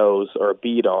get a nose or a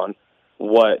bead on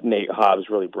what Nate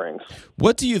Hobbs really brings.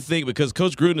 What do you think? Because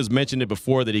Coach Gruden has mentioned it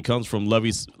before that he comes from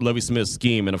Lovie Smith's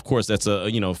scheme, and of course that's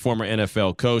a former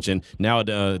NFL coach and now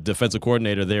a defensive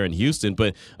coordinator there in Houston.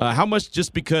 But how much,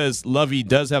 just because Lovie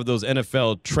does have those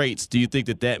NFL traits, do you think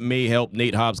that may help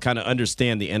Nate Hobbs kind of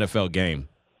understand the NFL game?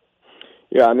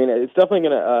 Yeah, I mean, it's definitely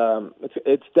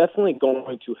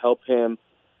going to help him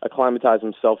acclimatize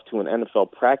himself to an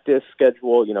NFL practice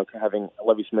schedule. Having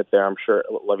Lovie Smith there, I'm sure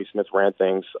Lovie Smith ran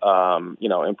things,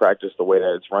 in practice the way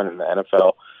that it's run in the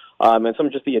NFL. And some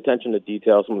just the attention to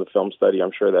detail, some of the film study, I'm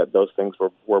sure that those things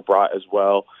were brought as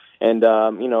well. And,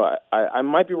 I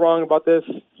might be wrong about this.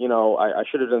 I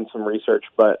should have done some research,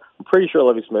 but I'm pretty sure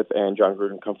Lovie Smith and John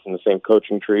Gruden come from the same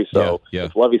coaching tree. So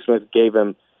if Lovie Smith gave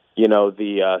him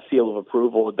the seal of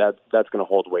approval, that's going to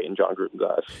hold weight in John Gruden's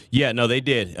eyes. Yeah, no, they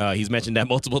did. He's mentioned that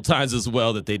multiple times as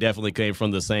well, that they definitely came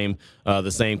from the same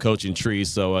coaching tree.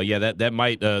 So, that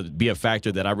might be a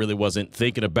factor that I really wasn't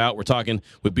thinking about. We're talking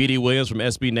with BD Williams from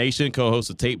SB Nation,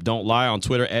 co-host of Tape Don't Lie on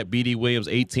Twitter at BD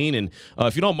Williams18. And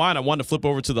if you don't mind, I wanted to flip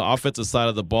over to the offensive side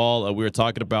of the ball. We were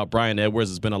talking about Bryan Edwards.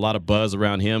 There's been a lot of buzz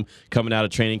around him coming out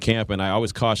of training camp, and I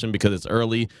always caution because it's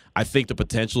early. I think the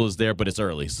potential is there, but it's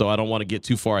early. So I don't want to get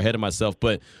too far ahead of myself.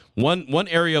 But one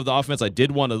area of the offense I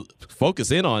did want to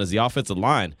focus in on is the offensive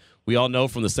line. We all know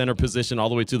from the center position all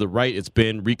the way to the right, it's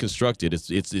been reconstructed.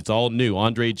 It's all new.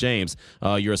 Andre James,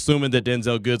 you're assuming that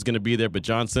Denzel Good's going to be there, but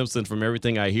John Simpson, from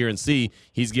everything I hear and see,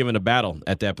 he's given a battle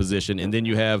at that position. And then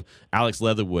you have Alex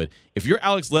Leatherwood. If you're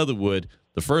Alex Leatherwood,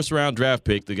 the first-round draft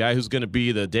pick, the guy who's going to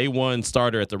be the day one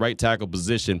starter at the right tackle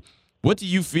position, what do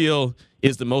you feel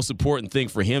is the most important thing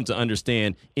for him to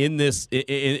understand in this,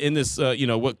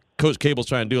 what Coach Cable's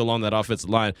trying to do along that offensive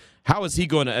line? How is he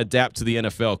going to adapt to the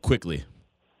NFL quickly?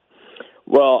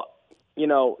 Well, this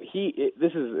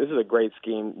is a great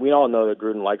scheme. We all know that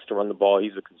Gruden likes to run the ball.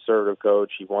 He's a conservative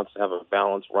coach. He wants to have a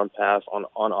balanced run pass on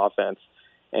offense.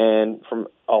 And from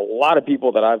a lot of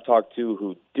people that I've talked to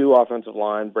who do offensive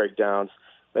line breakdowns,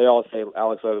 they all say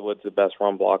Alex Leatherwood's the best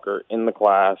run blocker in the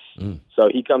class. So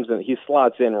he comes in, he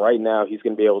slots in right now. He's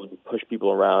going to be able to push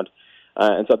people around.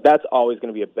 And so that's always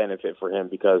going to be a benefit for him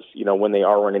because, when they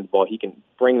are running the ball, he can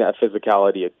bring that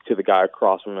physicality to the guy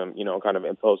across from him, kind of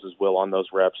impose his will on those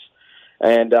reps.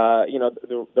 And,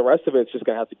 the rest of it's just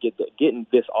going to have to getting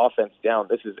this offense down.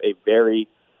 This is a very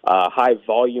high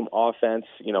volume offense.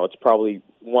 It's probably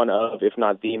one of, if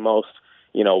not the most,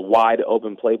 wide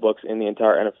open playbooks in the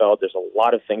entire NFL. There's a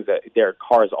lot of things that Derek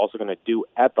Carr is also going to do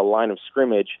at the line of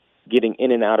scrimmage, getting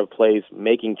in and out of plays,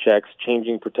 making checks,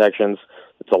 changing protections.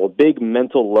 It's a big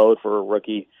mental load for a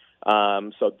rookie.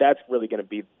 So that's really going to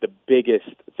be the biggest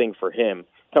thing for him.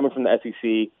 Coming from the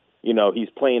SEC, he's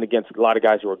playing against a lot of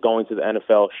guys who are going to the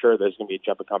NFL. Sure, there's going to be a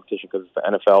jump in competition because it's the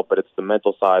NFL, but it's the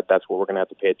mental side. That's what we're going to have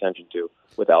to pay attention to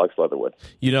with Alex Leatherwood.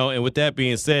 And with that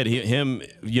being said, him,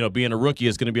 being a rookie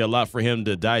is going to be a lot for him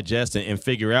to digest and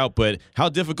figure out. But how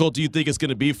difficult do you think it's going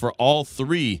to be for all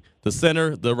three, the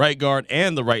center, the right guard,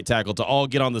 and the right tackle, to all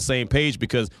get on the same page?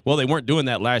 Because, well, they weren't doing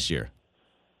that last year.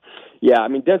 Yeah, I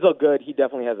mean, Denzel Good, he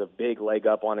definitely has a big leg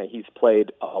up on it. He's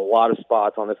played a lot of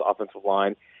spots on this offensive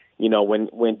line.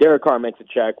 When Derek Carr makes a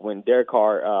check, when Derek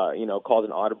Carr, calls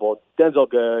an audible, Denzel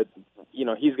Good,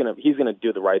 he's gonna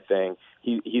do the right thing.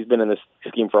 He's been in this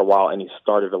scheme for a while, and he's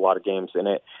started a lot of games in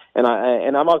it. And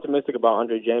I'm optimistic about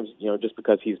Andre James, just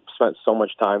because he's spent so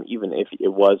much time, even if it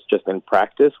was just in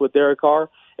practice with Derek Carr.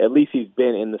 At least he's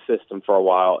been in the system for a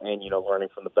while, and learning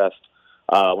from the best.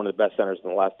 One of the best centers in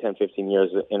the last 10, 15 years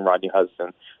in Rodney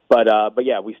Hudson. But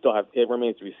yeah, it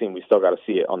remains to be seen. We still got to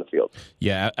see it on the field.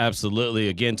 Yeah, absolutely.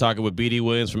 Again, talking with B.D.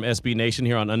 Williams from SB Nation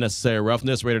here on Unnecessary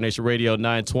Roughness, Raider Nation Radio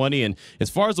 920. And as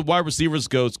far as the wide receivers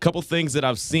goes, a couple things that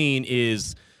I've seen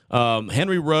is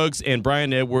Henry Ruggs and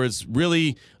Bryan Edwards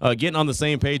really getting on the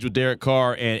same page with Derek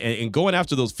Carr and going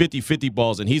after those 50-50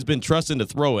 balls, and he's been trusting to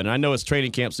throw it. And I know it's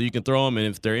training camp, so you can throw them, and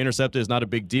if they're intercepted, it's not a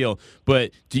big deal.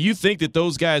 But do you think that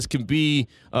those guys can be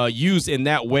used in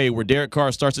that way where Derek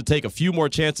Carr starts to take a few more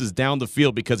chances down the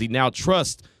field because he now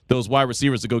trusts those wide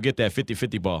receivers to go get that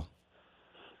 50-50 ball?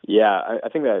 Yeah, I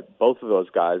think that both of those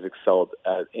guys excelled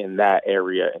in that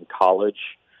area in college.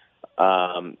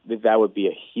 That would be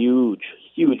a huge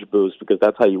boost because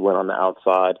that's how you win on the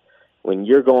outside. When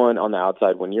you're going on the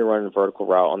outside, when you're running a vertical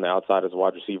route on the outside as a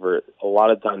wide receiver, a lot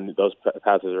of times those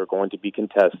passes are going to be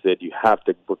contested. You have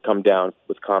to come down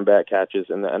with combat catches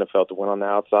in the NFL to win on the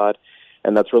outside,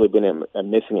 and that's really been a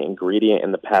missing ingredient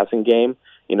in the passing game.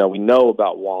 We know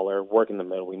about Waller, work in the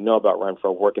middle. We know about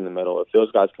Renfro, work in the middle. If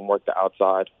those guys can work the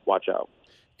outside, watch out.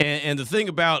 And the thing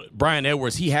about Bryan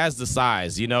Edwards, he has the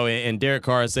size, and Derek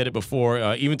Carr has said it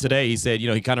before. Even today, he said,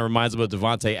 he kind of reminds him of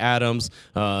Devontae Adams.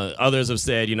 Others have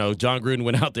said, John Gruden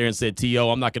went out there and said,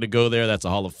 T.O., I'm not going to go there. That's a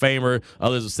Hall of Famer.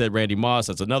 Others have said Randy Moss,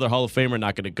 that's another Hall of Famer,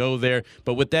 not going to go there.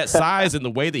 But with that size and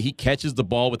the way that he catches the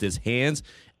ball with his hands,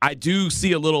 I do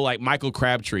see a little like Michael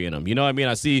Crabtree in him. You know what I mean?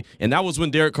 I see, and that was when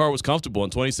Derek Carr was comfortable.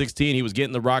 In 2016, he was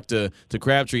getting the rock to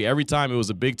Crabtree. Every time it was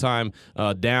a big time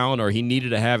down or he needed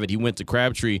to have it, he went to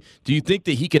Crabtree. Do you think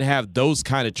that he can have those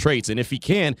kind of traits? And if he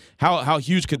can, how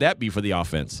huge could that be for the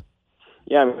offense?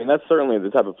 Yeah, I mean, that's certainly the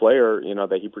type of player,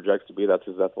 that he projects to be. That's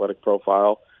his athletic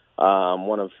profile.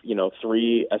 One of,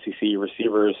 3 SEC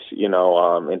receivers,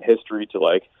 in history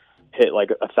to hit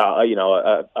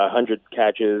 100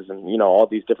 catches and all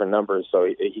these different numbers. So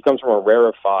he comes from a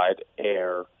rarefied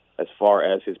air as far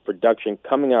as his production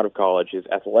coming out of college, his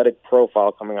athletic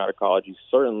profile coming out of college. He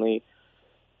certainly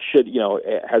should,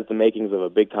 has the makings of a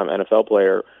big time NFL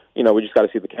player. We just got to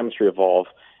see the chemistry evolve.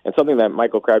 And something that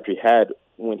Michael Crabtree had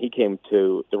when he came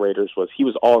to the Raiders was he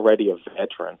was already a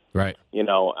veteran, right? And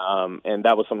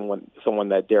that was someone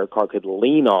that Derek Carr could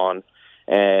lean on,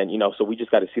 and so we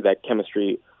just got to see that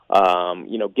chemistry.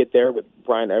 Get there with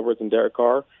Bryan Edwards and Derek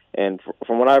Carr. And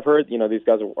from what I've heard, these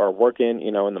guys are working,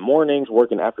 in the mornings,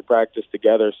 working after practice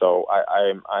together. So I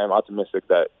am optimistic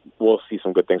that we'll see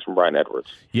some good things from Bryan Edwards.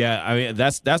 Yeah, I mean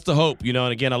that's the hope, And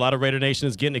again, a lot of Raider Nation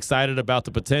is getting excited about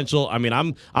the potential. I mean, I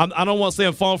don't want to say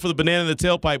I'm falling for the banana in the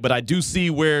tailpipe, but I do see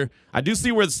where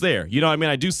it's there.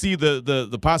 I do see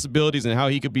the possibilities and how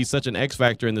he could be such an X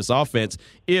factor in this offense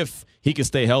if he can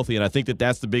stay healthy. And I think that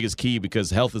that's the biggest key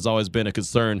because health has always been a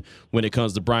concern when it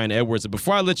comes to Bryan Edwards. And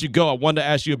before I let you go, I wanted to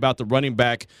ask you about the running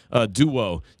back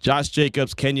duo, Josh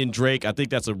Jacobs, Kenyon Drake. I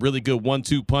think that's a really good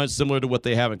 1-2 punch, similar to what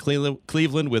they have in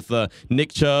Cleveland with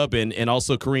Nick Chubb and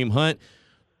also Kareem Hunt.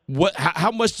 How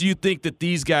much do you think that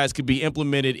these guys could be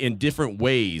implemented in different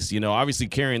ways? Obviously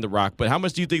carrying the rock, but how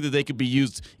much do you think that they could be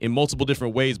used in multiple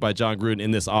different ways by John Gruden in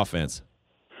this offense?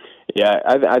 Yeah,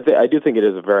 I do think it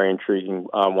is a very intriguing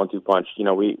 1-2 punch.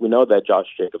 We know that Josh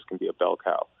Jacobs can be a bell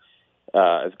cow.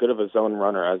 As good of a zone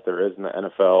runner as there is in the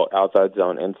NFL, outside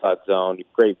zone, inside zone,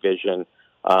 great vision.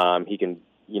 He can,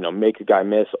 make a guy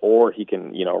miss, or he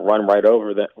can, run right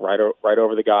over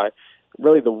the guy.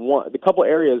 Really, the couple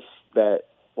areas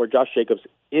where Josh Jacobs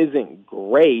isn't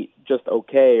great, just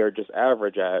okay or just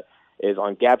average at, is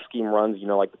on gap scheme runs.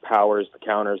 Like the powers, the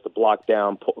counters, the block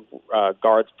down,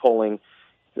 guards pulling.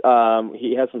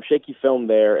 He has some shaky film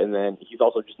there, and then he's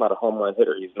also just not a home run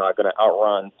hitter. He's not going to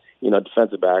outrun,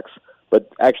 defensive backs. But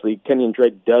actually, Kenyon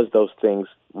Drake does those things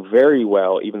very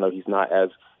well, even though he's not as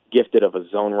gifted of a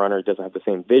zone runner. He doesn't have the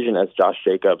same vision as Josh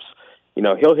Jacobs.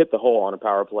 he'll hit the hole on a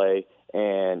power play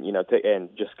and, and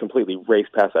just completely race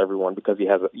past everyone because he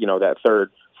has, that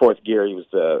third, fourth gear. He was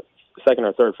the second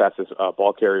or third fastest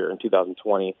ball carrier in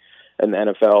 2020 in the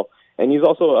NFL. And he's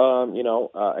also,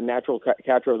 a natural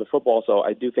catcher of the football. So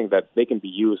I do think that they can be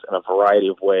used in a variety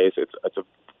of ways. It's a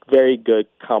very good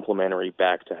complementary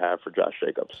back to have for Josh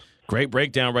Jacobs. Great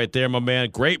breakdown right there, my man.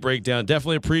 Great breakdown.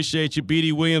 Definitely appreciate you.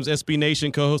 BD Williams, SB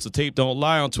Nation, co-host of Tape Don't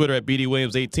Lie, on Twitter at BD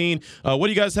Williams18. What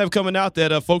do you guys have coming out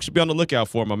that folks should be on the lookout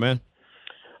for, my man?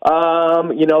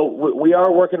 We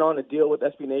are working on a deal with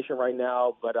SB Nation right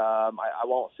now, but I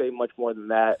won't say much more than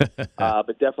that.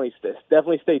 But definitely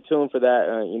stay tuned for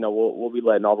that. We'll be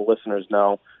letting all the listeners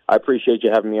know. I appreciate you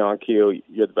having me on, Q.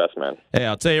 You're the best, man. Hey,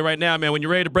 I'll tell you right now, man, when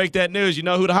you're ready to break that news, you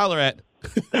know who to holler at.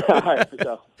 All right, for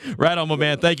sure. Right on, my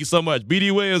man. Thank you so much.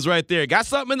 BD Williams right there. Got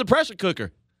something in the pressure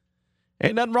cooker.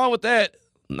 Ain't nothing wrong with that.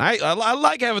 I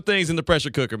like having things in the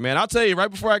pressure cooker, man. I'll tell you,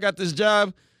 right before I got this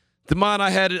job,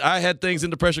 I had things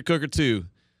in the pressure cooker too.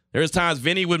 There's times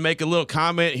Vinny would make a little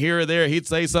comment here or there. He'd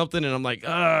say something, and I'm like,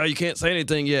 you can't say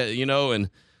anything yet, And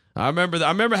I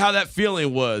remember how that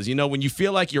feeling was, when you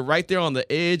feel like you're right there on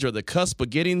the edge or the cusp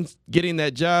of getting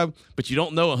that job, but you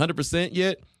don't know 100%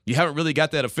 yet. You haven't really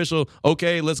got that official,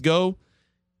 okay, let's go.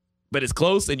 But it's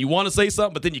close, and you want to say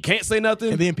something, but then you can't say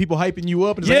nothing. And then people hyping you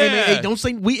up, and it's like, hey, don't say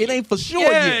it ain't for sure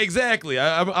yet. Yeah, exactly.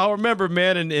 I'll remember,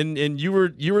 man, and you were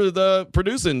the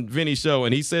producing Vinny's show,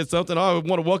 and he said something. I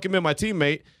want to welcome in my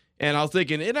teammate, and I was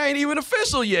thinking, it ain't even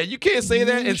official yet. You can't say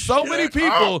that. And so many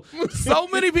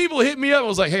people hit me up. I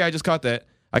was like, hey, I just caught that.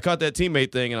 I caught that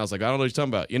teammate thing, and I was like, I don't know what you're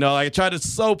talking about. I tried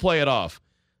to play it off.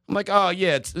 I'm like, oh,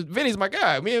 yeah, Vinny's my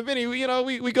guy. Me and Vinny,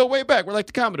 we go way back. We're like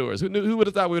the Commodores. Who would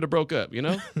have thought we would have broke up,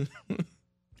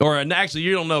 Or actually,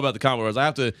 you don't know about the Commodores. I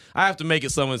have to make it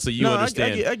someone so you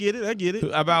understand. I get it.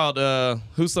 About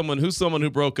who's someone who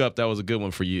broke up that was a good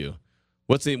one for you.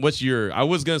 What's your? I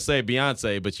was gonna say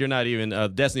Beyonce, but you're not even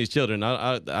Destiny's Children.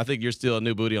 I think you're still a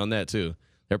new booty on that too.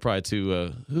 They're probably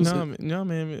too. No,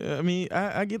 man. I mean,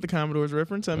 I get the Commodores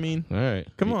reference. I mean, all right.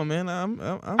 Come on, man. I'm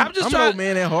just an old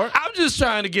man at heart. I'm just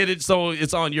trying to get it so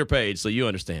it's on your page so you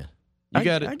understand. You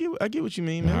got it. I get what you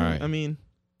mean, man. All right. I mean,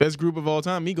 best group of all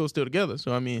time. Migos still together.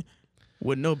 So I mean,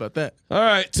 wouldn't know about that. All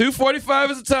right, 2:45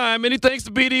 is the time. Many thanks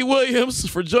to BD Williams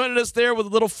for joining us there with a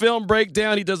little film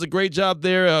breakdown. He does a great job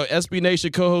there. SB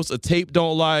Nation co-host of Tape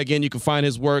Don't Lie. Again, you can find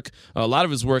his work, a lot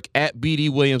of his work, at BD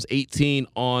Williams18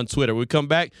 on Twitter. When we come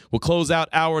back, we'll close out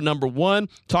hour number 1,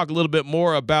 talk a little bit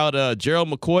more about Gerald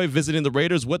McCoy visiting the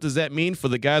Raiders. What does that mean for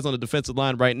the guys on the defensive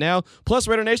line right now? Plus,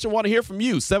 Raider Nation want to hear from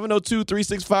you.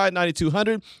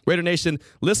 702-365-9200. Raider Nation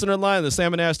listener line, the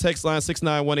Salmon Ash text line,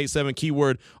 69187,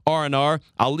 keyword R&R.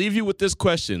 I'll leave you with this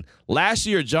question. Last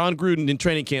year, John Gruden in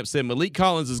training camp said Malik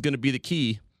Collins is going to be the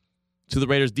key to the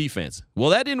Raiders' defense. Well,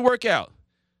 that didn't work out.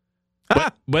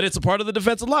 But it's a part of the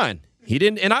defensive line. He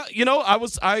didn't, and I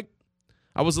was a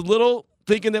little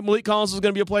thinking that Malik Collins was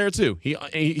going to be a player too.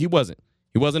 He wasn't.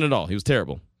 He wasn't at all. He was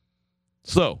terrible.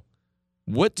 So,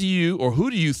 who do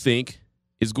you think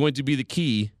is going to be the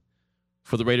key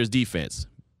for the Raiders' defense?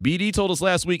 BD told us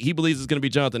last week he believes it's going to be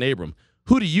Jonathan Abram.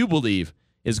 Who do you believe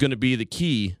is going to be the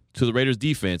key to the Raiders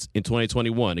defense in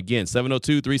 2021? Again,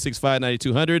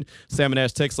 702-365-9200, Salmon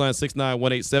Ash text line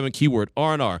 69187, keyword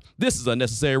R&R. This is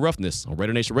Unnecessary Roughness on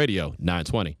Raider Nation Radio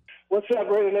 920. What's up,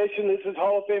 Raider Nation? This is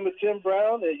Hall of Famer Tim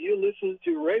Brown, and you listen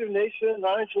to Raider Nation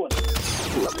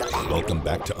 920. Welcome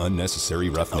back to Unnecessary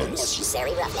Roughness.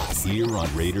 Here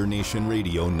on Raider Nation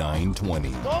Radio 920.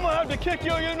 I'm going to have to kick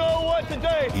you know what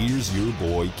today. Here's your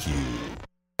boy Q.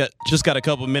 Just got a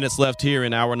couple minutes left here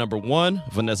in hour number 1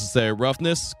 of Unnecessary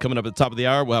Roughness. Coming up at the top of the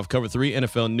hour, we'll have cover 3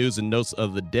 NFL news and notes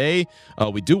of the day.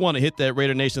 We do want to hit that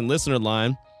Raider Nation listener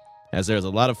line, as there's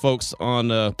a lot of folks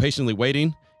on patiently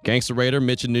waiting. Gangster Raider,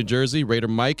 Mitch in New Jersey, Raider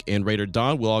Mike, and Raider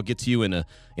Don. We'll all get to you in a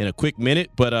quick minute,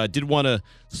 but I did want to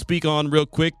speak on real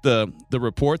quick the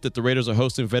report that the Raiders are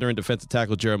hosting veteran defensive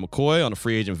tackle Gerald McCoy on a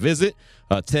free agent visit.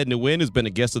 Ted Nguyen, who's been a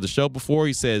guest of the show before,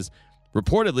 he says,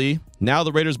 reportedly, now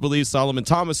the Raiders believe Solomon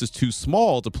Thomas is too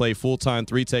small to play full-time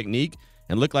 3 technique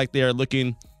and look like they are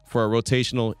looking for a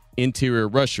rotational interior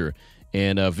rusher.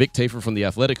 And Vic Tafer from The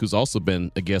Athletic, who's also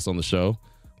been a guest on the show,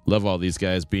 love all these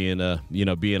guys being on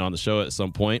the show at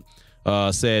some point,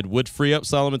 said would free up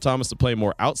Solomon Thomas to play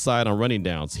more outside on running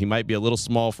downs. He might be a little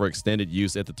small for extended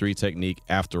use at the 3 technique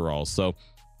after all. So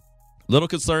little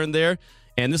concern there.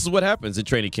 And this is what happens in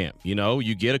training camp.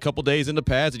 You get a couple days in the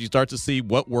pads and you start to see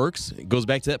what works. It goes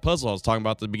back to that puzzle I was talking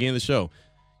about at the beginning of the show.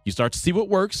 You start to see what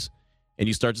works and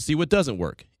you start to see what doesn't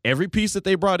work. Every piece that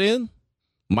they brought in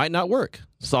might not work.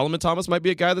 Solomon Thomas might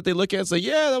be a guy that they look at and say,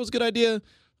 yeah, that was a good idea.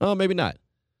 Oh, maybe not.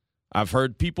 I've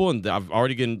heard people, and I've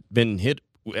already been hit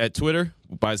at Twitter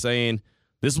by saying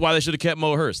this is why they should have kept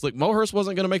Mo Hurst. Look, Mo Hurst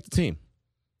wasn't going to make the team.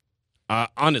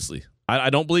 Honestly, I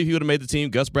don't believe he would have made the team.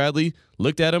 Gus Bradley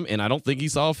looked at him, and I don't think he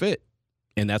saw a fit.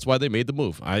 And that's why they made the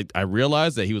move. I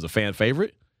realized that he was a fan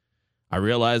favorite. I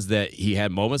realized that he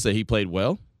had moments that he played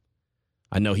well.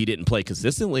 I know he didn't play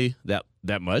consistently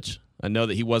that much. I know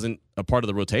that he wasn't a part of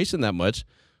the rotation that much.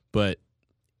 But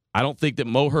I don't think that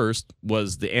Mo Hurst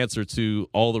was the answer to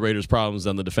all the Raiders' problems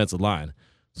on the defensive line.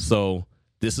 So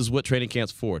this is what training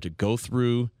camp's for, to go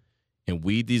through and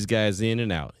weed these guys in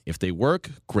and out. If they work,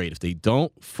 great. If they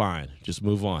don't, fine. Just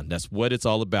move on. That's what it's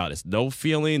all about. It's no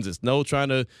feelings. It's no trying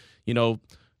to,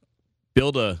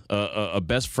 build a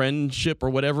best friendship or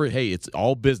whatever. Hey, it's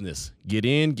all business. Get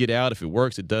in, get out. If it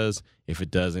works, it does. If it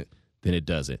doesn't, then it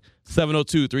doesn't.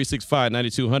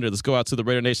 702-365-9200. Let's go out to the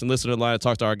Raider Nation listener line and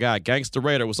talk to our guy, Gangster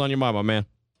Raider. What's on your mind, my man?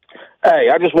 Hey,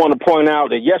 I just want to point out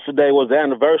that yesterday was the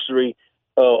anniversary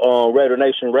of Raider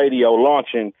Nation Radio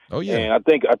launching. Oh, yeah. And I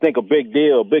think a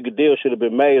bigger deal should have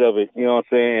been made of it. You know what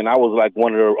I'm saying? I was like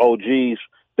one of the OGs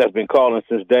that's been calling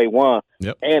since day one.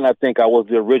 Yep. And I think I was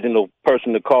the original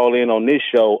person to call in on this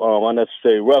show,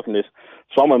 Unnecessary Roughness.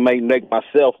 So I'm going to make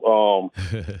myself,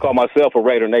 call myself a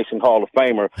Raider Nation Hall of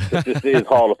Famer. This is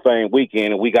Hall of Fame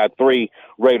weekend, and we got 3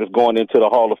 Raiders going into the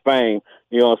Hall of Fame.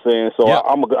 You know what I'm saying? So yep.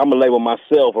 I'm going to label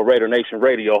myself a Raider Nation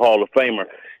Radio Hall of Famer.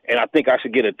 And I think I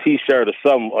should get a T-shirt or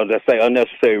something that say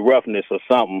Unnecessary Roughness or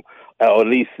something, or at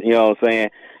least, you know what I'm saying?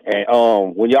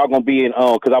 And when y'all going to be in,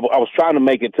 because I was trying to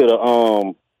make it to the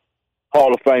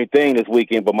Hall of Fame thing this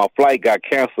weekend, but my flight got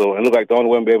canceled, and it looked like the only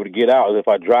way I'm going to be able to get out is if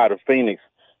I drive to Phoenix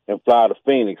and fly to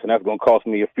Phoenix, and that's going to cost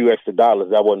me a few extra dollars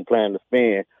that I wasn't planning to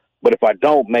spend. But if I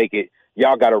don't make it,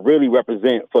 y'all got to really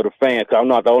represent for the fans, because I'm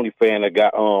not the only fan that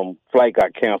got flight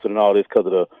got canceled and all this because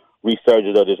of the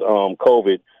resurgence of this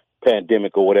COVID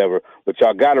pandemic or whatever. But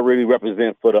y'all got to really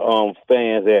represent for the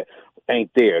fans that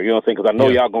ain't there. You know what I'm saying? Because I know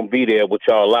y'all going to be there with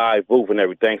y'all live booth and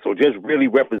everything. So just really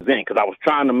represent, because I was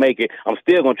trying to make it. I'm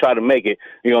still going to try to make it.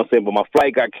 You know what I'm saying? But my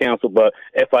flight got canceled. But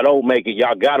if I don't make it,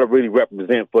 y'all got to really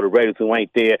represent for the Raiders who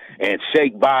ain't there and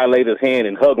shake Violator's hand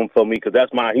and hug him for me, because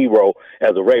that's my hero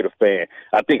as a Raider fan.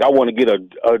 I think I want to get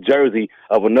a jersey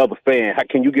of another fan.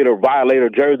 Can you get a Violator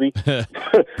jersey?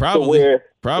 Probably.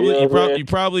 You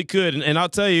probably could, and I'll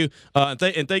tell you, and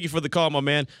thank you for the call, my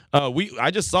man. I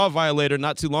just saw Violator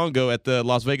not too long ago at the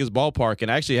Las Vegas ballpark,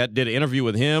 and I actually did an interview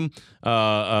with him,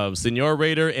 Senor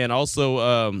Raider, and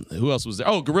also who else was there?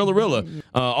 Oh, Gorilla Rilla.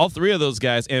 All 3 of those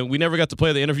guys, and we never got to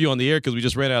play the interview on the air because we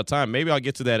just ran out of time. Maybe I'll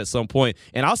get to that at some point.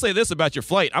 And I'll say this about your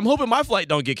flight: I'm hoping my flight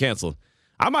don't get canceled.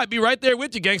 I might be right there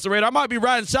with you, Gangster Raider. I might be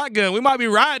riding shotgun. We might be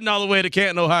riding all the way to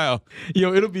Canton, Ohio.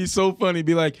 Yo, it'll be so funny.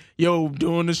 Be like, yo,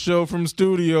 doing the show from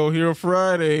studio here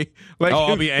Friday. Like,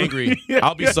 I'll be angry.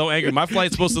 I'll be so angry. My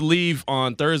flight's supposed to leave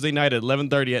on Thursday night at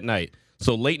 11:30 at night.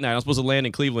 So late night. I'm supposed to land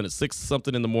in Cleveland at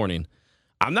 6-something in the morning.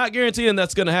 I'm not guaranteeing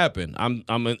that's going to happen. I'm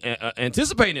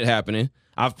anticipating it happening.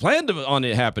 I've planned on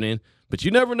it happening. But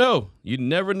you never know. You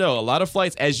never know. A lot of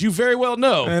flights, as you very well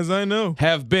know, as I know,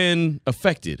 have been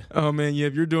affected. Oh man, yeah.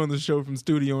 If you're doing the show from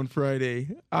studio on Friday,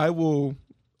 I'll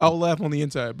laugh on the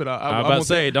inside, but I won't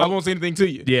say anything to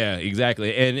you. Yeah,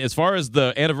 exactly. And as far as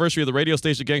the anniversary of the radio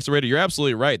station, Gangster Radio, you're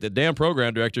absolutely right. The damn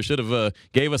program director should have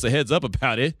gave us a heads up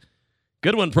about it.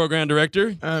 Good one, program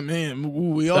director.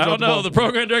 Man, we all I don't know. The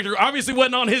program director obviously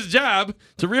wasn't on his job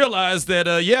to realize that,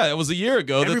 it was a year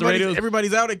ago that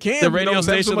everybody's out at camp. The radio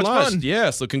station launched. Yeah,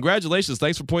 so congratulations.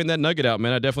 Thanks for pointing that nugget out,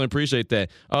 man. I definitely appreciate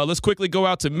that. Let's quickly go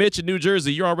out to Mitch in New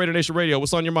Jersey. You're on Raider Nation Radio.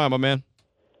 What's on your mind, my man?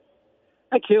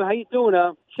 Hi, Q. How you doing?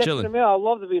 Checking Chilling. the mail. I'd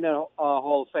love to be in a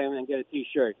Hall of Fame and get a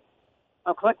T-shirt.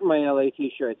 I'm collecting my LA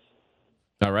T-shirts.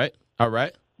 All right. I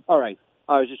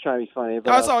was just trying to be funny. But,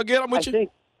 that's all good. I'm with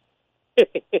you.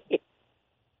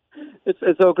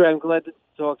 It's okay. I'm glad to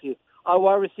talk to you. Our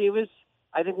wide receivers,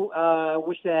 I think I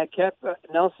wish they had kept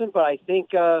Nelson, but I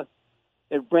think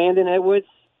if Brandon Edwards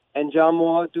and John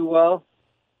Moore do well,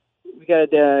 we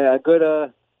got a good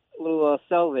little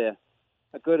cell there,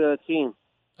 a good team.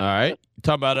 All right.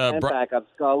 Talk about backups.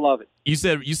 I love it. You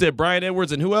said Brian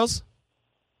Edwards and who else?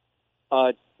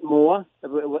 Moore.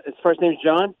 His first name's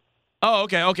John. Oh,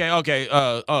 okay.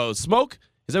 Smoke?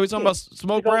 Is that what you're talking about?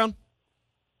 Smoke Brown?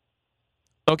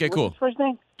 Okay, cool. What's his first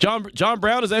name? John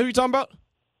Brown, is that who you're talking about?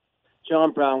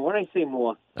 John Brown. What did I say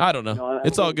more? I don't know. No,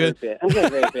 it's all good. I'm getting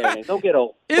very bad. Don't get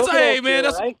old. It's hey, man.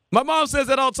 That's right? My mom says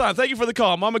that all the time. Thank you for the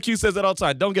call. Mama Q says that all the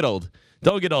time. Don't get old.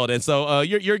 Don't get old. And so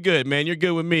you're good, man. You're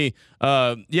good with me.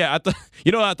 Yeah, I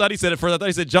thought he said it first. I thought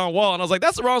he said John Wall, and I was like,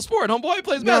 that's the wrong sport. Homeboy, he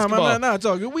plays basketball. No, it's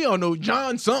all good. We all know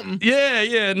John something.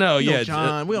 Yeah, no, We know yeah.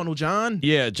 John. We all know John.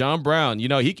 Yeah, John Brown. You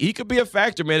know, he could be a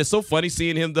factor, man. It's so funny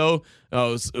seeing him though.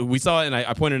 We saw it, and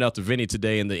I pointed it out to Vinny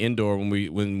today in the indoor when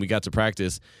we got to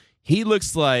practice. He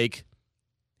looks like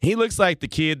the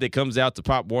kid that comes out to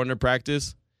Pop Warner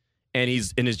practice, and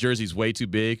his jersey's way too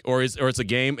big, or it's a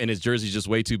game and his jersey's just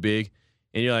way too big,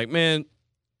 and you're like, man,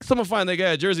 someone find that guy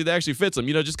a jersey that actually fits him,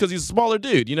 you know, just because he's a smaller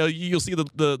dude. You know, you'll see the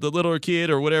littler kid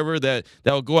or whatever that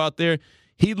will go out there.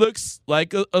 He looks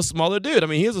like a smaller dude. I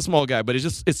mean, he is a small guy, but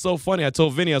it's so funny. I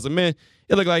told Vinny, I was like, man,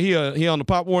 it looked like he on the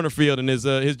Pop Warner field and his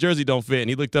jersey don't fit. And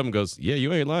he looked up and goes, yeah,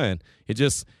 you ain't lying.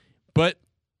 But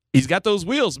he's got those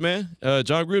wheels, man.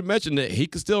 John Gruden mentioned that he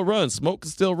can still run. Smoke can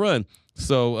still run.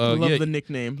 So love the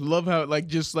nickname. Love how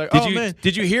man.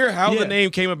 Did you hear how the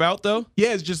name came about though?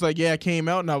 Yeah, it's just like, I came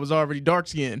out and I was already dark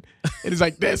skinned. And it's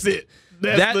like, that's it.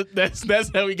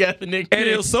 That's how we got the nickname. And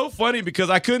it was so funny because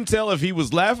I couldn't tell if he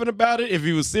was laughing about it, if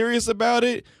he was serious about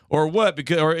it, or what,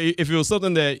 or if it was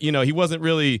something that, you know, he wasn't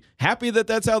really happy that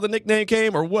that's how the nickname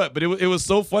came or what. But it was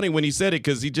so funny when he said it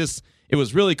because it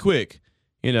was really quick,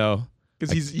 you know.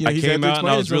 Because I came out and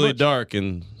I was really dark,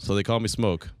 and so they called me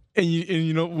Smoke. And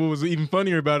you know what was even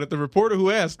funnier about it? The reporter who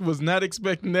asked was not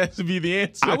expecting that to be the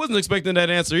answer. I wasn't expecting that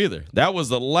answer either. That was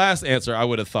the last answer I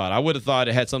would have thought. I would have thought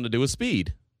it had something to do with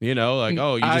speed. You know, like,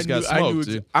 oh, you just got smoked.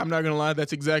 I'm not going to lie.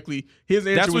 That's exactly his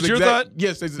answer. That's what you thought?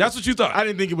 Yes. That's what you thought. I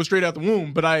didn't think it was straight out the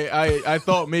womb, but I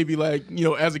thought maybe, like, you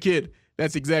know, as a kid,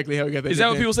 that's exactly how he got that. Is that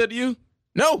what people said to you?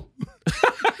 No.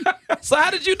 So how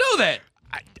did you know that?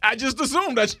 I just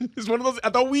assumed. It's one of those. I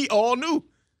thought we all knew.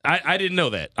 I didn't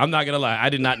know that. I'm not going to lie. I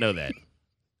did not know that.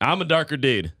 I'm a darker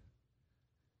dude.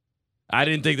 I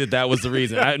didn't think that was the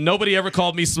reason. Nobody ever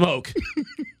called me Smoke.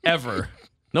 Ever.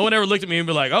 No one ever looked at me and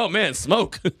be like, oh, man,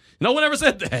 Smoke. No one ever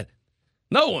said that.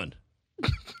 No one.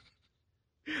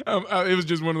 It was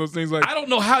just one of those things like. I don't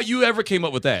know how you ever came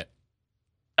up with that.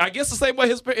 I guess the same way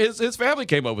his family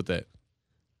came up with that.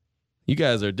 You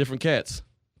guys are different cats.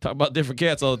 Talk about different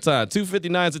cats all the time.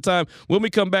 2:59 is the time. When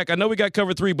we come back, I know we got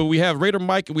cover 3, but we have Raider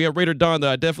Mike and we have Raider Don that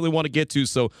I definitely want to get to.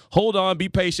 So hold on, be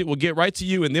patient. We'll get right to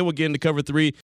you, and then we'll get into cover 3.